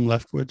 Like Adam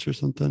Leftwich or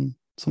something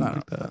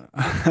like that.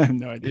 I have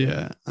no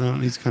idea.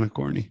 Yeah, he's kind of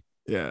corny.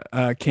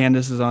 Yeah,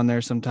 Candace is on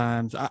there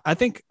sometimes. I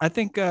think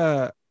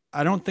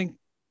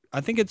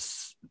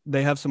it's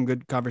they have some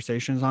good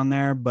conversations on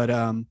there,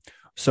 but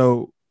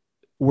so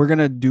we're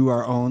gonna do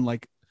our own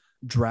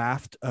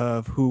draft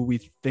of who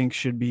we think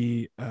should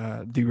be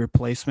the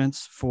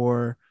replacements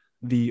for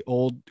the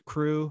old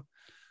crew,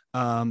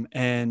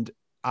 and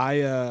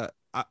I'll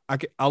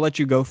let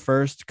you go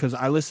first because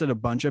I listed a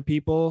bunch of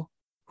people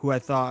who I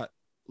thought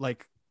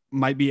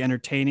might be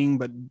entertaining,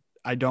 but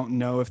I don't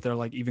know if they're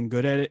even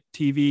good at it,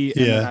 TV.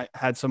 And then I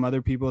had some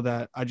other people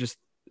that I just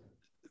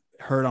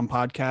heard on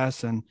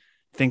podcasts and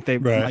think they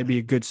might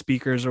be good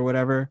speakers or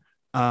whatever.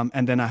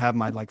 And then I have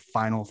my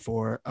final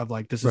 4 of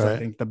this is I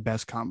think the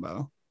best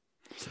combo.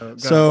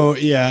 So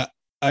yeah,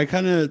 I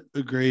kind of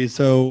agree.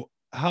 So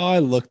how I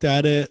looked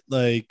at it,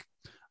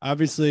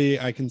 obviously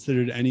I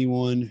considered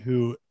anyone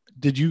who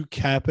did you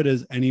cap it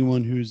as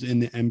anyone who's in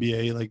the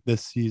NBA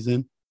this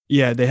season?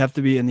 Yeah, they have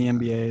to be in the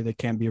NBA. They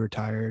can't be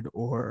retired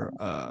or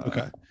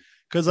okay,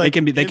 because they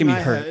can be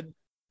hurt.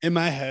 In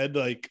my head,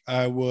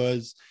 I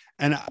was,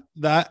 and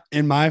that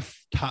in my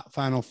top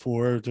final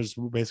 4, just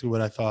basically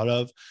what I thought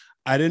of.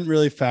 I didn't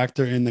really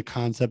factor in the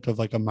concept of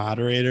a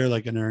moderator,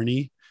 an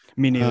Ernie.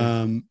 Me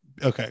neither.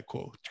 Okay,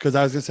 cool. Because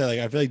I was gonna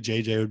say I feel like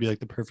JJ would be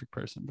the perfect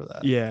person for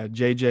that. Yeah,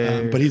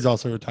 JJ. But he's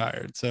also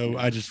retired, so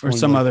I just or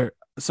some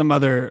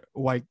other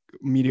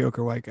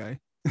mediocre white guy.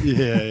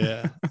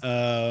 Yeah.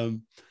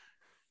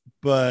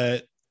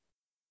 But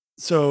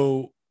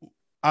so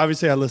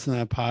obviously I listened to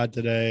that pod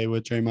today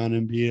with Draymond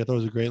and Embiid. I thought it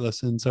was a great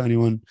listen. So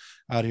anyone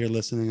out here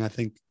listening, I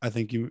think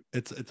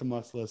it's a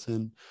must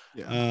listen.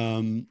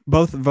 Yeah.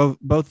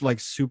 Both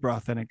super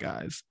authentic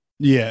guys.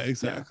 Yeah,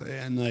 exactly.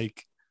 Yeah. And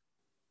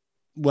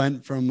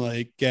went from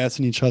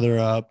gassing each other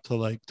up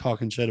to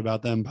talking shit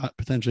about them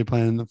potentially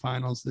playing in the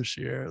finals this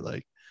year.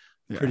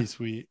 Pretty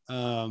sweet.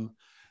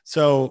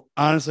 So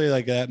honestly,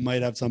 that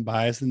might have some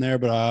bias in there,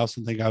 but I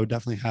also think I would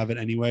definitely have it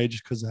anyway,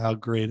 just because of how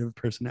great of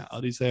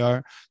personalities they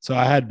are. So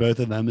I had both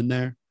of them in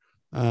there,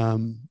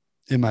 in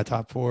my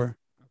top 4.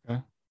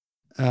 Okay.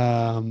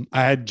 I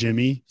had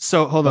Jimmy.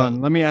 So hold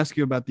on. Let me ask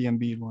you about the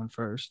Embiid one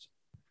first.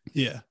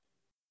 Yeah.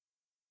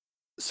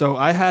 So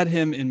I had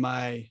him in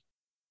my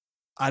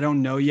I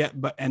don't know yet,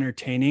 but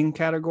entertaining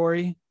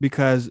category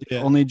because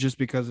only just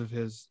because of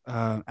his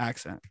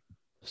accent.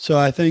 So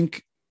I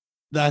think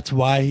that's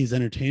why he's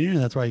entertaining.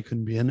 That's why he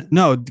couldn't be in it.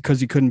 No,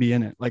 because he couldn't be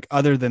in it. Like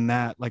other than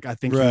that, like I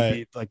think he'd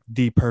be like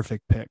the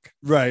perfect pick.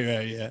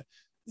 Right. Yeah.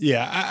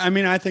 Yeah. I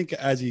mean, I think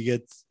as he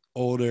gets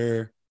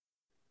older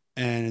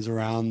and is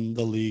around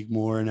the league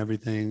more and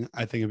everything,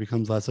 I think it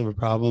becomes less of a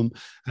problem.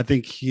 I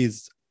think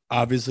he's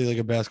obviously like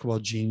a basketball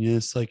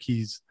genius. Like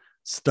he's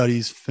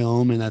studies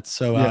film, and that's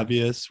so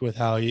obvious with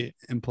how he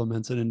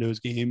implements it into his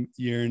game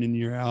year in and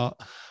year out.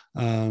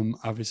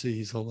 Obviously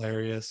he's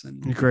hilarious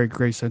and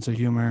great sense of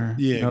humor.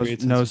 Yeah,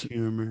 great sense of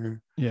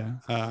humor. Yeah.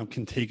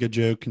 Can take a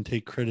joke, can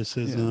take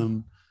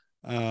criticism.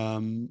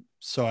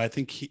 So I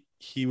think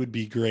he would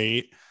be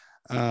great.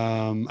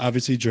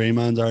 Obviously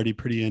Draymond's already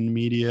pretty in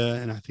media,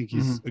 and I think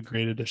he's a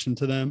great addition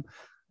to them.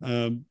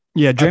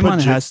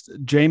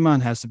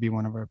 Draymond has to be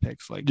one of our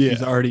picks. Like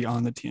he's already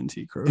on the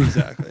TNT crew.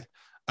 Exactly.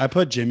 I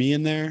put Jimmy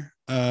in there.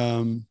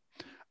 I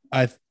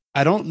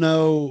don't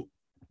know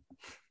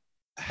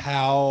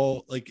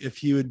how, like, if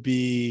he would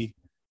be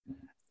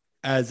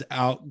as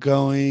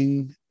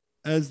outgoing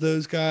as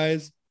those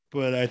guys,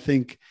 but I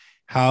think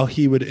how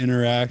he would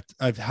interact,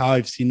 how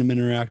I've seen him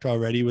interact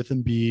already with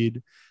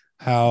Embiid,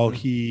 how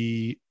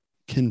he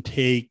can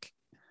take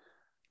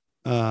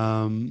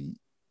I'm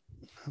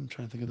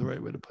trying to think of the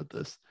right way to put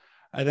this.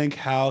 I think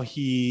how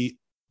he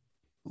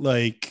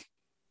like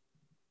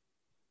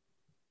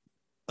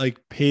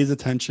pays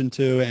attention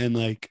to and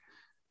like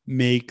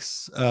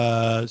makes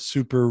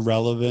super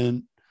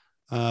relevant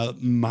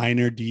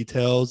minor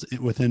details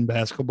within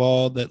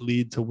basketball that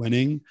lead to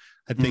winning.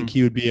 I think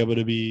he would be able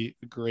to be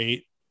a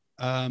great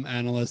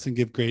analyst and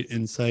give great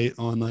insight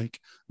on like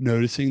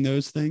noticing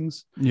those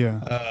things.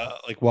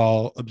 Like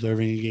while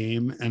observing a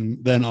game.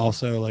 And then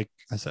also, like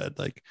I said,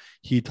 like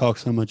he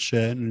talks so much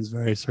shit and is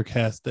very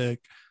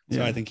sarcastic.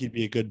 So I think he'd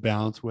be a good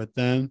balance with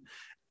them.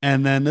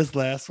 And then this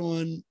last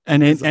one,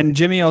 and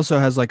Jimmy also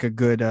has like a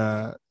good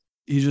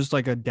he's just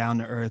like a down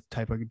to earth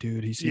type of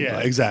dude.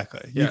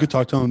 Exactly. You could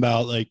talk to him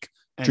about like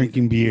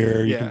drinking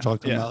beer. You can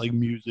talk to him about like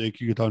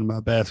music. You could talk to him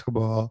about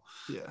basketball.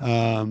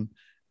 And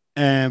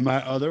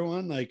my other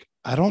one, like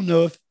I don't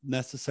know if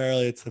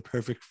necessarily it's the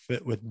perfect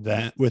fit with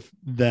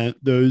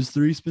those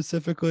three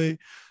specifically,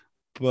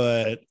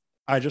 but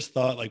I just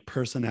thought like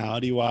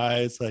personality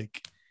wise,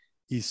 like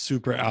he's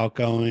super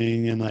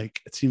outgoing and like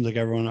it seems like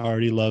everyone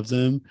already loves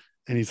him.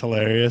 And he's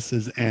hilarious,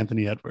 is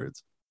Anthony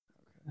Edwards.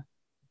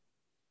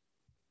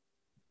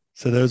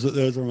 So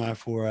those were my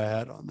four I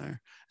had on there.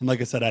 And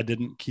like I said, I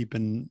didn't keep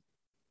in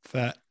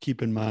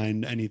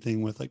mind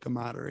anything with like a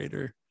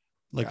moderator,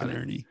 like an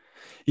Ernie.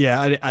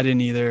 Yeah, I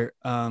didn't either.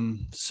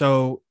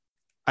 So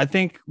I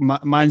think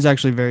mine's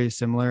actually very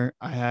similar.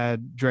 I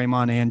had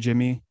Draymond and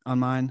Jimmy on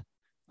mine,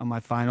 on my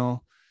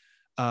final.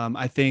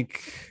 I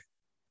think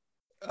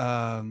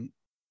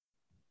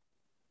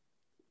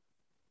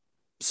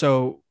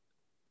so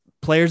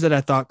players that I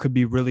thought could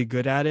be really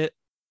good at it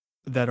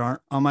that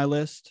aren't on my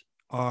list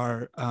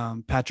are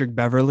Patrick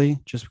Beverly,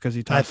 just because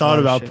he talks. I thought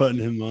about putting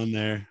him on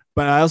there,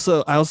 but I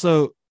also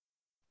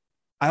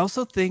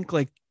think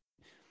like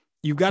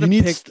you got to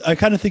pick. I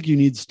kind of think you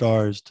need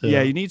stars too.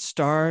 Yeah, you need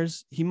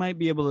stars. He might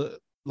be able to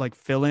like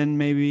fill in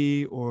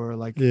maybe, or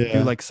like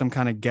do like some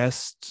kind of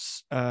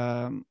guests,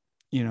 segment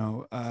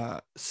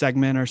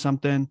or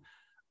something.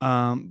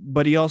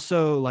 But he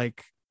also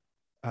like,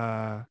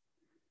 I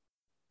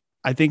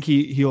think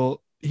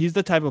he's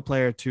the type of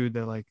player too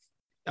that like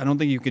I don't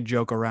think you could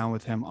joke around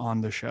with him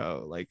on the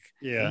show. Like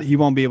he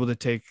won't be able to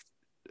take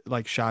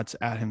like shots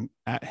at him.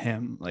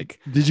 Like,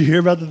 did you hear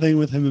about the thing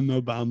with him and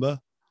Mo Bamba?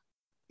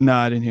 No,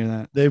 I didn't hear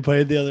that. They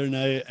played the other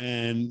night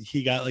and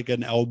he got like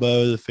an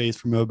elbow to the face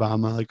from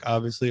Obama, like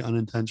obviously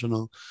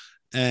unintentional.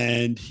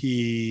 And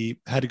he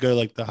had to go to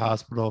like the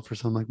hospital for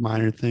some like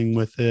minor thing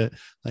with it,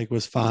 like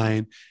was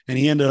fine. And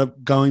he ended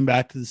up going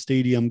back to the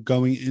stadium,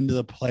 going into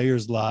the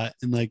players lot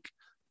and like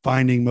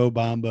finding Mo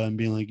Bamba and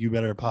being like, you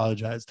better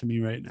apologize to me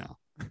right now.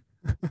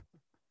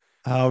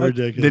 How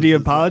ridiculous. Did he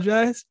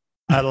apologize?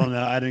 I don't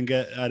know. I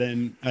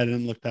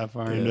didn't look that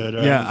far into it.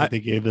 I think they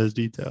gave those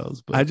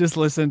details. But I just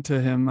listened to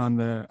him on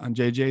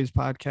JJ's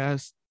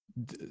podcast.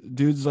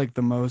 Dude's like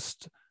the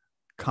most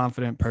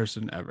confident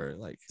person ever.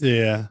 Like,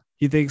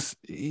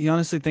 he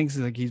honestly thinks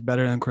like he's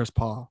better than Chris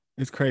Paul.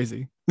 It's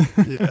crazy.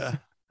 Yeah,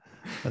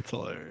 that's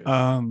hilarious.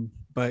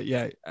 But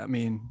yeah, I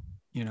mean,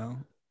 all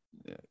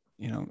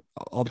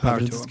the power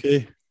to him.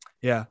 Key.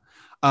 Yeah.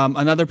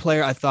 Another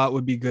player I thought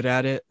would be good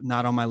at it,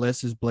 not on my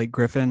list, is Blake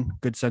Griffin.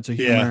 Good sense of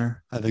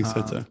humor. Yeah, I think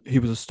so too. He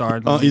was a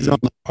star. He's on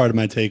part of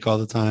my take all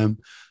the time.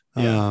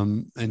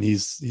 And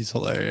he's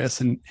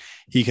hilarious and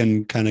he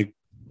can kind of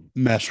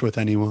mesh with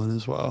anyone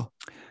as well.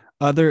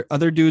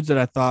 Other dudes that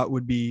I thought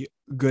would be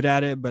good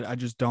at it, but I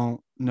just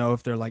don't know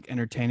if they're like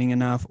entertaining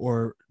enough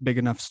or big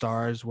enough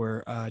stars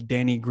were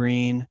Danny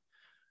Green,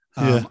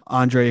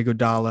 Andre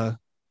Iguodala,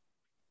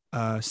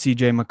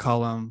 CJ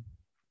McCollum.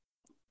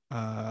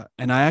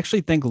 And I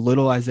actually think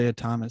little Isaiah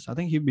Thomas. I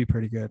think he'd be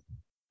pretty good.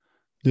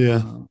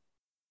 Yeah.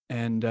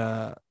 And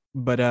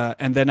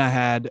then I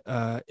had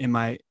in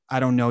my I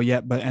don't know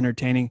yet, but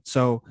entertaining.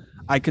 So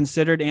I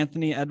considered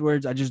Anthony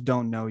Edwards. I just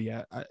don't know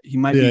yet. He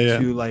might be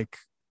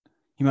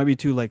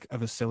too like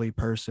of a silly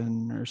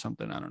person or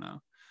something. I don't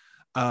know.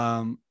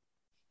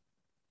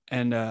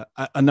 And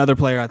another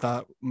player I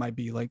thought might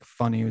be like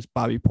funny was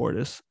Bobby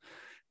Portis.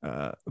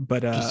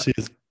 But just see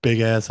his big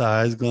ass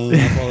eyes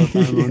glowing up all the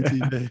time on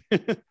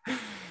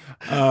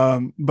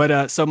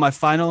TV. So my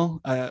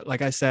final,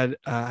 like I said,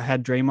 I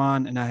had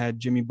Draymond and I had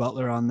Jimmy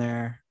Butler on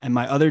there, and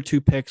my other two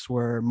picks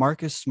were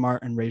Marcus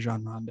Smart and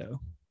Rajon Rondo.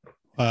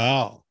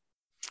 Wow.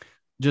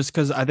 Just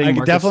because I think I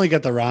could definitely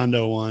get the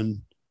Rondo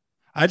one.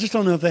 I just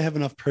don't know if they have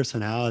enough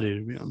personality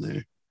to be on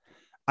there.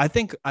 I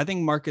think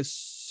Marcus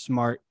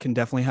Smart can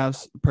definitely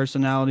have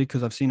personality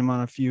because I've seen him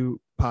on a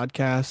few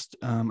podcasts.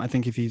 I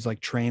think if he's like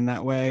trained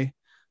that way,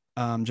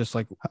 just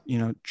like,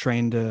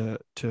 trained to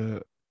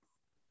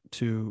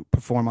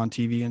perform on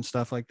TV and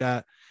stuff like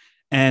that.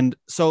 And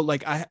so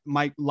like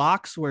my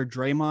locks were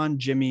Draymond,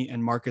 Jimmy,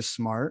 and Marcus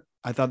Smart.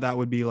 I thought that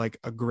would be like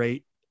a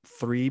great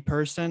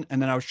 3-person.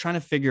 And then I was trying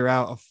to figure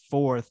out a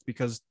fourth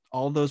because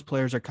all those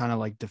players are kind of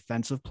like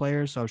defensive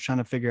players. So I was trying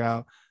to figure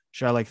out,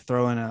 should I like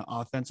throw in an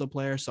offensive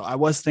player? So I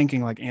was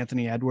thinking like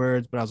Anthony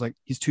Edwards, but I was like,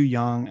 he's too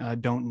young and I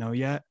don't know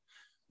yet.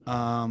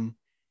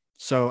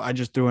 So I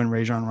just threw in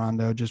Rajon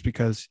Rondo just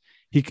because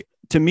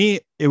to me,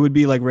 it would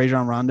be like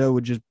Rajon Rondo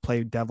would just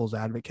play devil's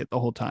advocate the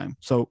whole time.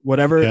 So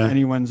whatever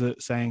anyone's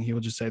saying, he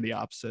will just say the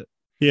opposite.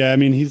 Yeah. I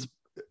mean, he's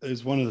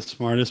one of the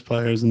smartest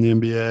players in the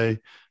NBA.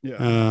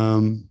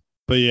 Yeah.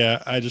 But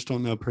yeah, I just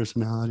don't know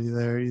personality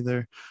there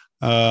either.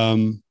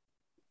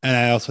 And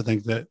I also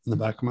think that in the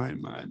back of my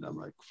mind, I'm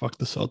like, fuck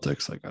the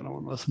Celtics. Like, I don't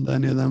want to listen to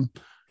any of them.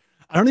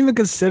 I don't even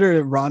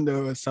consider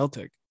Rondo a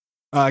Celtic.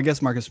 I guess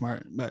Marcus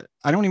Smart, but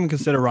I don't even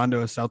consider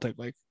Rondo a Celtic.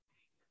 Like,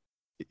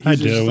 I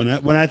do.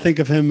 When I think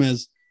of him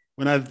as,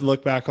 when I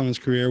look back on his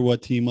career,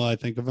 what team will I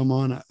think of him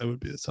on? It would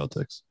be the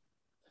Celtics.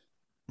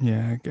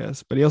 Yeah, I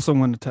guess. But he also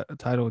won a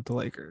title with the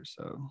Lakers.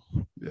 So,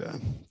 yeah.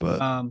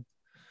 But, all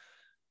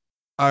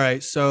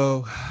right.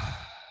 So,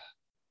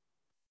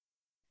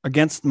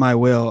 against my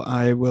will,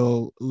 I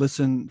will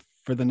listen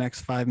for the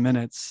next 5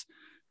 minutes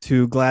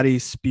to Gladdy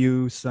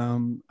spew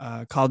some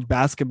college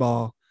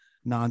basketball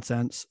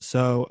nonsense.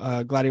 So,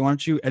 Gladdy, why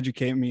don't you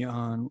educate me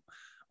on,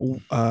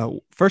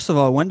 first of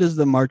all, when does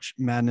the March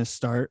Madness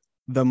start?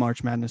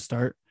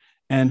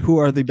 And who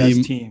are the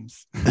best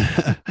teams?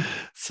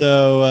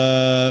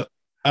 So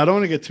I don't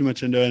want to get too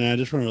much into it, and I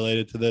just want to relate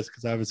it to this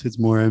because obviously it's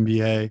more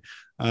NBA.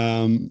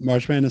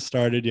 March Madness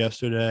started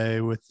yesterday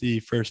with the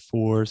first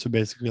 4. So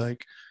basically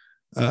like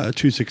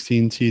 2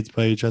 16 seeds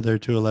play each other,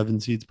 2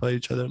 11 seeds play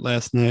each other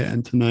last night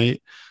and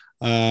tonight.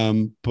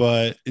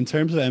 But in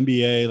terms of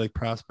NBA like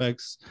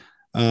prospects,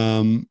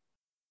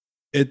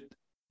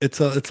 it's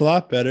a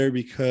lot better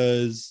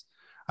because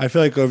I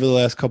feel like over the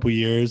last couple of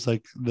years,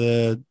 like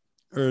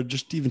or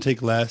just even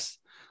take last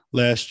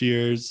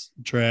year's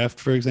draft,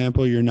 for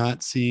example, you're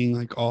not seeing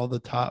like all the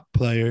top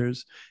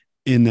players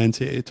in the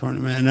NCAA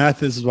tournament. And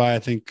this is why I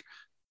think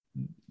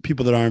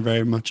people that aren't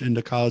very much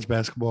into college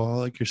basketball,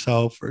 like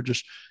yourself, or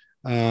just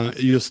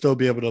you'll still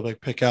be able to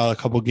like pick out a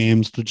couple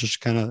games to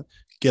just kind of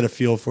get a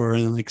feel for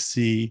it and like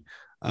see.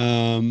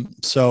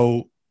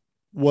 So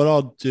what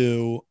I'll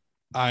do,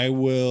 I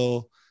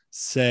will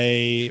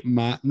say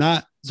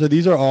so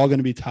these are all going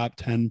to be top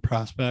 10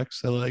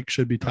 prospects that like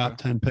should be top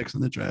 10 picks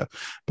in the draft,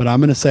 but I'm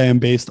going to say them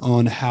based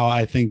on how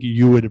I think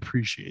you would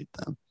appreciate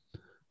them.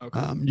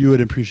 Okay. You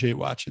would appreciate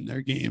watching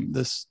their game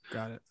this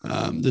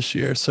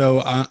year.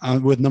 So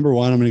with number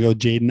 1, I'm going to go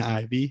Jaden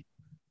Ivey.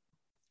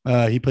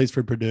 He plays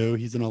for Purdue.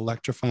 He's an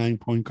electrifying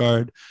point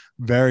guard,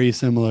 very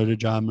similar to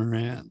John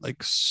Morant, like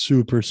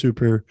super,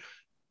 super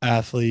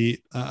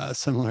athlete,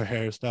 similar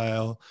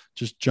hairstyle,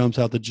 just jumps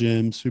out the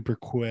gym, super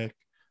quick.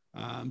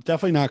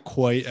 Definitely not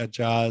quite at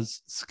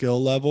Ja's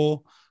skill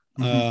level,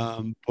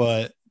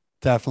 but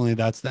definitely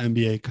that's the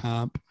NBA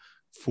comp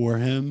for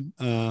him.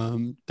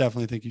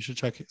 Definitely think you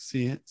should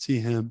see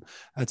him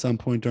at some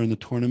point during the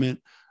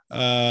tournament.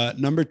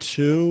 Number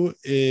 2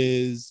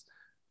 is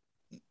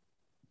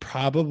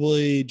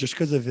probably just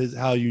because of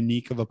how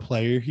unique of a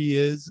player he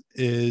is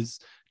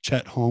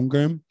Chet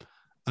Holmgren.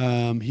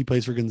 He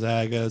plays for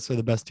Gonzaga, so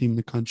the best team in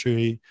the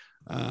country.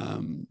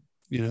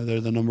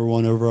 They're the number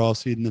 1 overall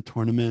seed in the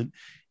tournament.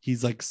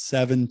 He's like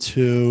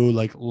 7'2",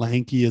 like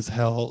lanky as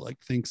hell, like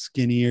think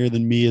skinnier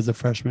than me as a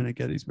freshman at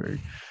Gettysburg.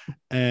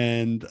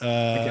 And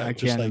I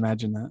can't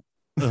imagine that.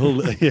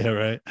 Yeah,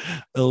 right.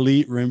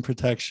 Elite rim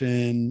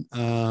protection.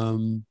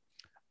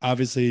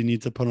 Obviously he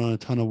needs to put on a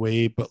ton of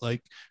weight, but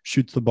like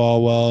shoots the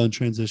ball well in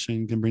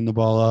transition, can bring the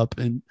ball up,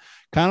 and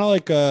kind of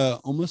like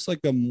almost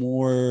like a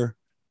more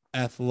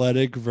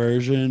athletic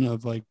version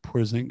of like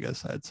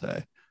Porzingis, I'd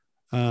say.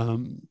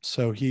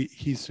 So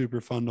he's super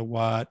fun to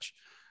watch.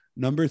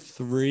 Number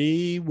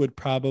 3 would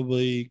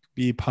probably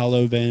be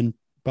Paolo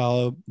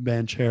Balo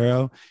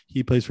Banchero.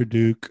 He plays for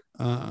Duke.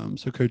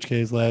 So Coach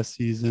K's last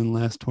season,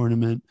 last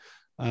tournament.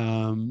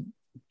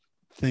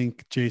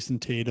 Think Jason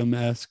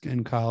Tatum-esque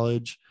in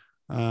college.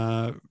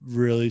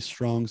 Really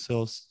strong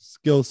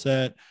skill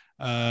set.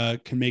 Can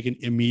make an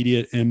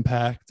immediate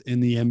impact in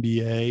the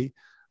NBA,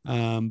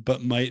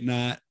 but might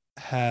not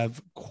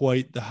have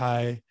quite the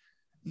high.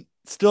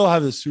 Still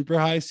have a super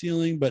high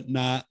ceiling, but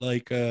not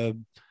like a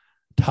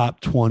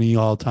top 20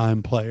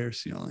 all-time player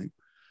ceiling.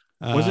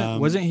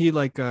 Wasn't he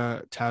like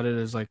touted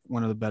as like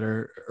one of the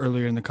better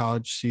earlier in the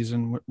college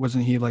season?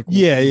 Wasn't he like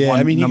yeah.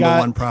 I mean, number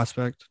one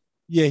prospect?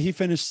 Yeah, he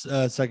finished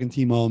second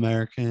team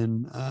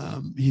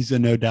All-American. He's a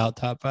no doubt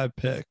top 5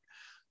 pick.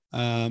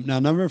 Now,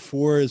 number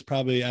 4 is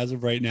probably, as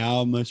of right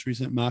now, most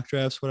recent mock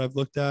drafts, what I've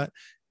looked at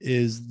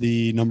is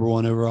the number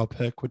 1 overall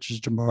pick, which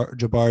is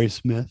Jabari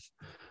Smith.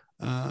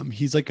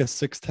 He's like a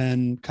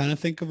 6'10", kind of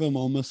think of him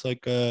almost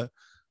like a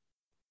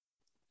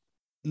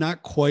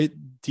not quite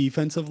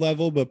defensive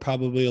level, but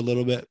probably a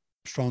little bit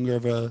stronger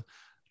of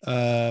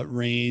a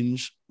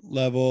range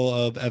level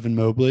of Evan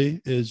Mobley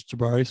is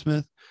Jabari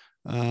Smith.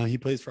 He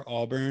plays for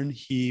Auburn.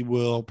 He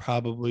will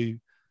probably,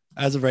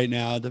 as of right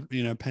now,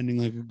 pending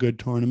like a good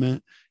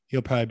tournament,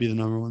 he'll probably be the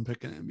number 1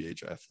 pick in the NBA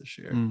draft this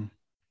year.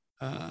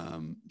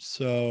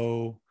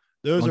 So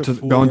those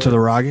are going to the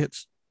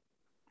Rockets.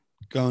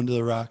 Going to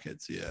the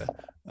Rockets, yeah.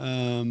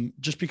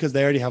 Just because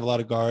they already have a lot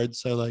of guards,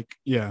 so like,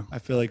 yeah, I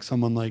feel like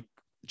someone like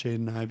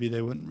Jaden Ivey,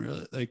 they wouldn't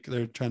really like.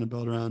 They're trying to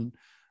build around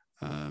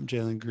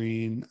Jalen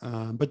Green,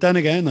 but then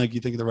again, like you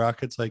think of the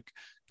Rockets, like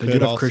they do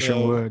have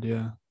Christian Wood,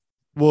 yeah.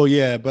 Well,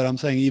 yeah, but I'm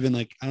saying even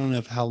like I don't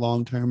know how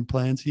long-term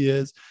plans he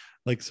is.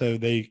 Like, so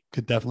they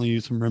could definitely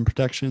use some rim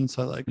protection.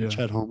 So like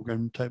Chet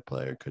Holmgren type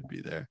player could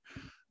be there.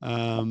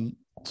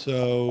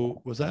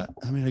 So was that?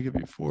 How many did I give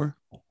you? 4?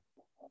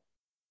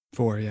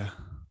 4, yeah.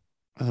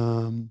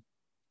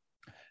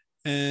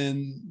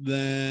 And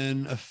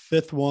then a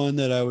 5th one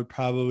that I would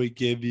probably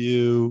give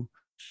you,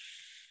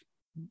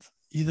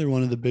 either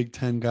one of the Big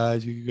Ten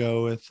guys you could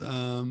go with.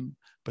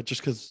 But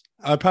just because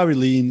I'd probably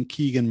lean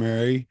Keegan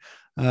Murray.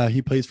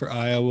 He plays for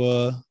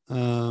Iowa.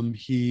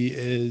 He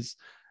is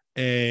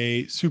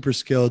a super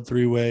skilled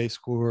 3-way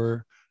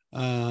scorer.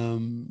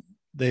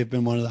 They've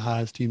been one of the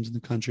highest teams in the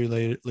country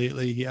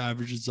lately. He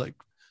averages like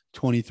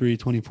 23,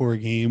 24 a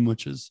game,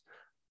 which is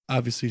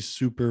obviously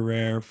super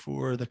rare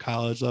for the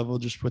college level,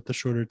 just with the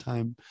shorter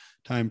time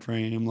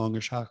frame,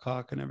 longer shot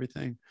clock and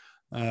everything.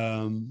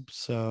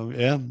 So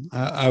yeah,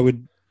 I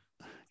would,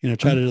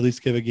 try to at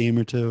least give a game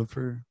or two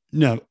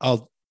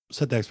I'll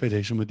set the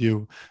expectation with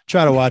you.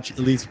 Try to watch at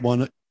least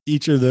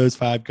each of those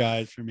 5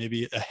 guys for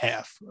maybe a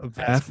half of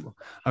basketball.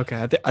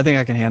 Okay. I think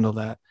I can handle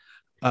that.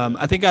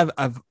 I think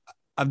I've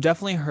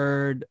definitely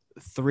heard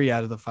 3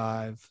 out of the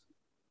 5.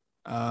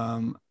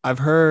 I've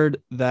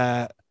heard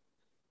that.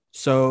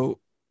 So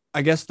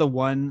I guess the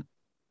one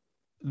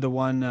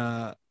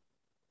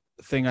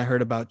thing I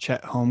heard about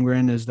Chet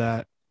Holmgren is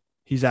that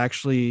he's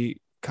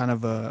actually kind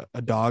of a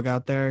dog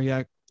out there. He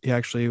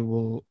actually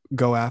will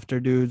go after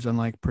dudes,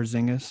 unlike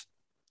Porzingis.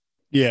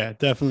 Yeah,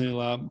 definitely a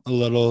lot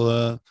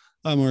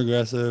more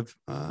aggressive.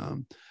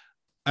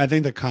 I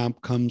think the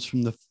comp comes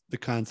from the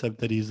concept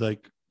that he's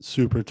like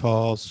super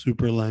tall,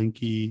 super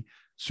lanky,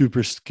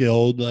 super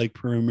skilled, like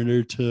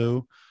perimeter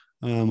too.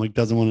 Like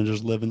doesn't want to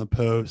just live in the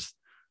post.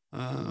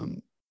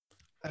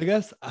 I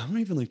guess I'm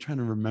even like trying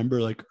to remember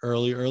like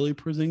early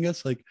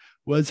Porzingis. Like,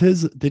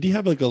 did he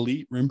have like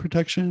elite rim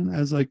protection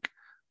as like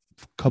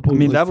a couple? I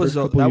mean, that was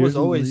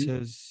always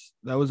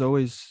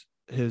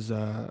his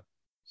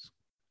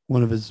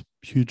one of his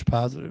huge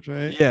positives,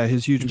 right? Yeah,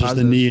 his huge just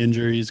the knee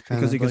injuries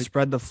because he could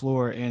spread the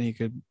floor and he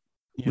could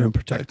rim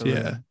protect.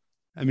 Yeah,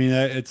 I mean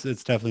it's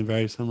definitely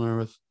very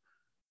similar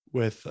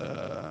with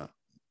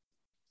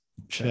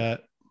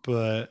Chet,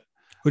 but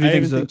who do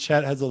you think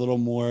Chet has a little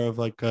more of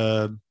like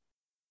a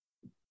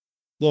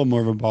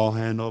ball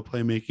handle,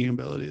 playmaking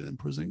ability than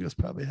Porzingis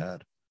probably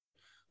had.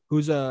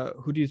 Who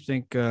do you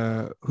think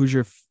who's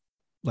your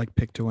like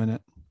pick to win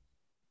it?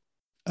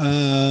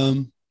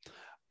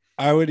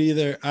 I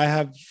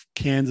have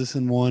Kansas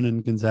in one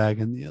and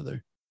Gonzaga in the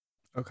other.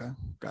 Okay.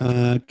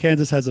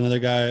 Kansas has another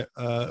guy,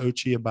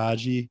 Ochai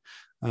Agbaji,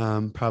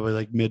 probably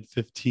like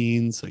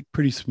mid-15s, like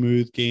pretty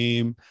smooth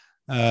game,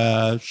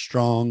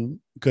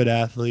 strong, good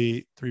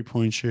athlete,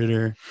 3-point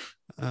shooter.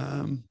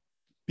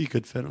 Be a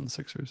good fit on the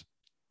Sixers.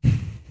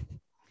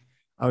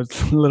 I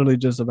was literally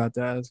just about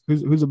to ask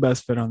who's the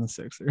best fit on the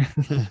Sixers.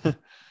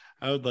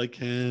 I would like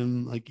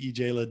him, like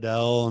EJ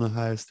Liddell on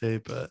Ohio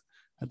State, but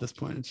at this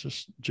point it's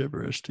just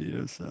gibberish to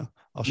you. So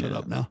I'll shut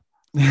up now.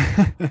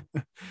 All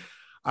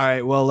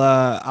right. Well,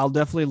 I'll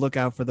definitely look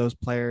out for those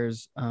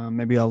players.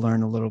 Maybe I'll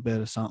learn a little bit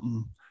of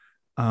something.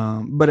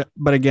 But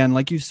again,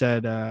 like you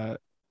said, it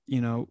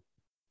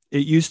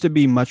used to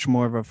be much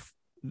more of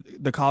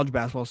the college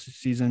basketball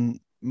season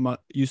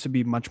used to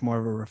be much more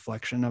of a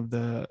reflection of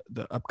the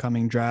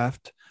upcoming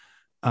draft.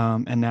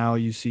 And now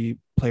you see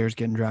players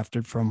getting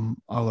drafted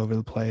from all over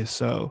the place.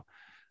 So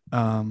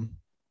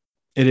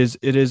it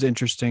is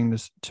interesting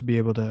to be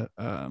able to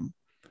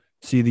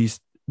see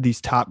these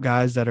these top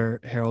guys that are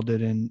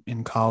heralded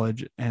in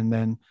college, and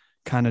then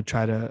kind of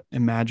try to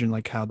imagine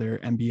like how their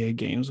NBA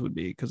games would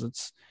be, because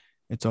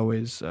it's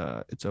always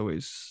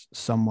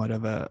somewhat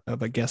of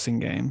a guessing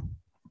game.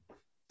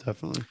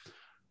 Definitely.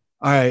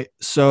 All right,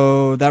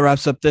 so that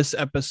wraps up this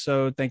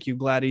episode. Thank you,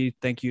 Gladdy.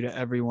 Thank you to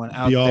everyone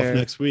out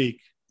there.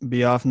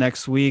 Be off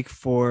next week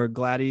for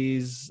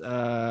Gladdy's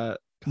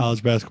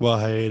college basketball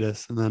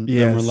hiatus, and then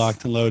we're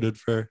locked and loaded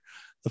for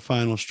the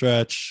final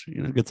stretch.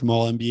 Get some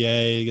all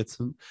NBA,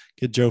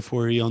 get Joe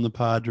Forey on the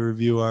pod to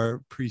review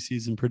our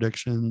preseason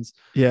predictions.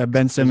 Yeah,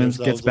 Ben Simmons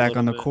gets back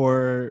on the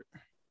court.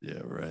 Yeah,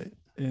 right.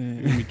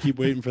 We keep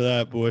waiting for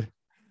that, boy.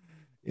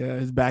 Yeah,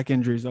 his back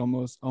injury is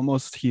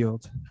almost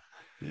healed.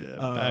 Yeah,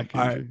 back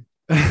injury.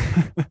 All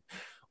right.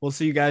 We'll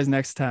see you guys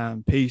next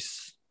time.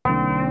 Peace.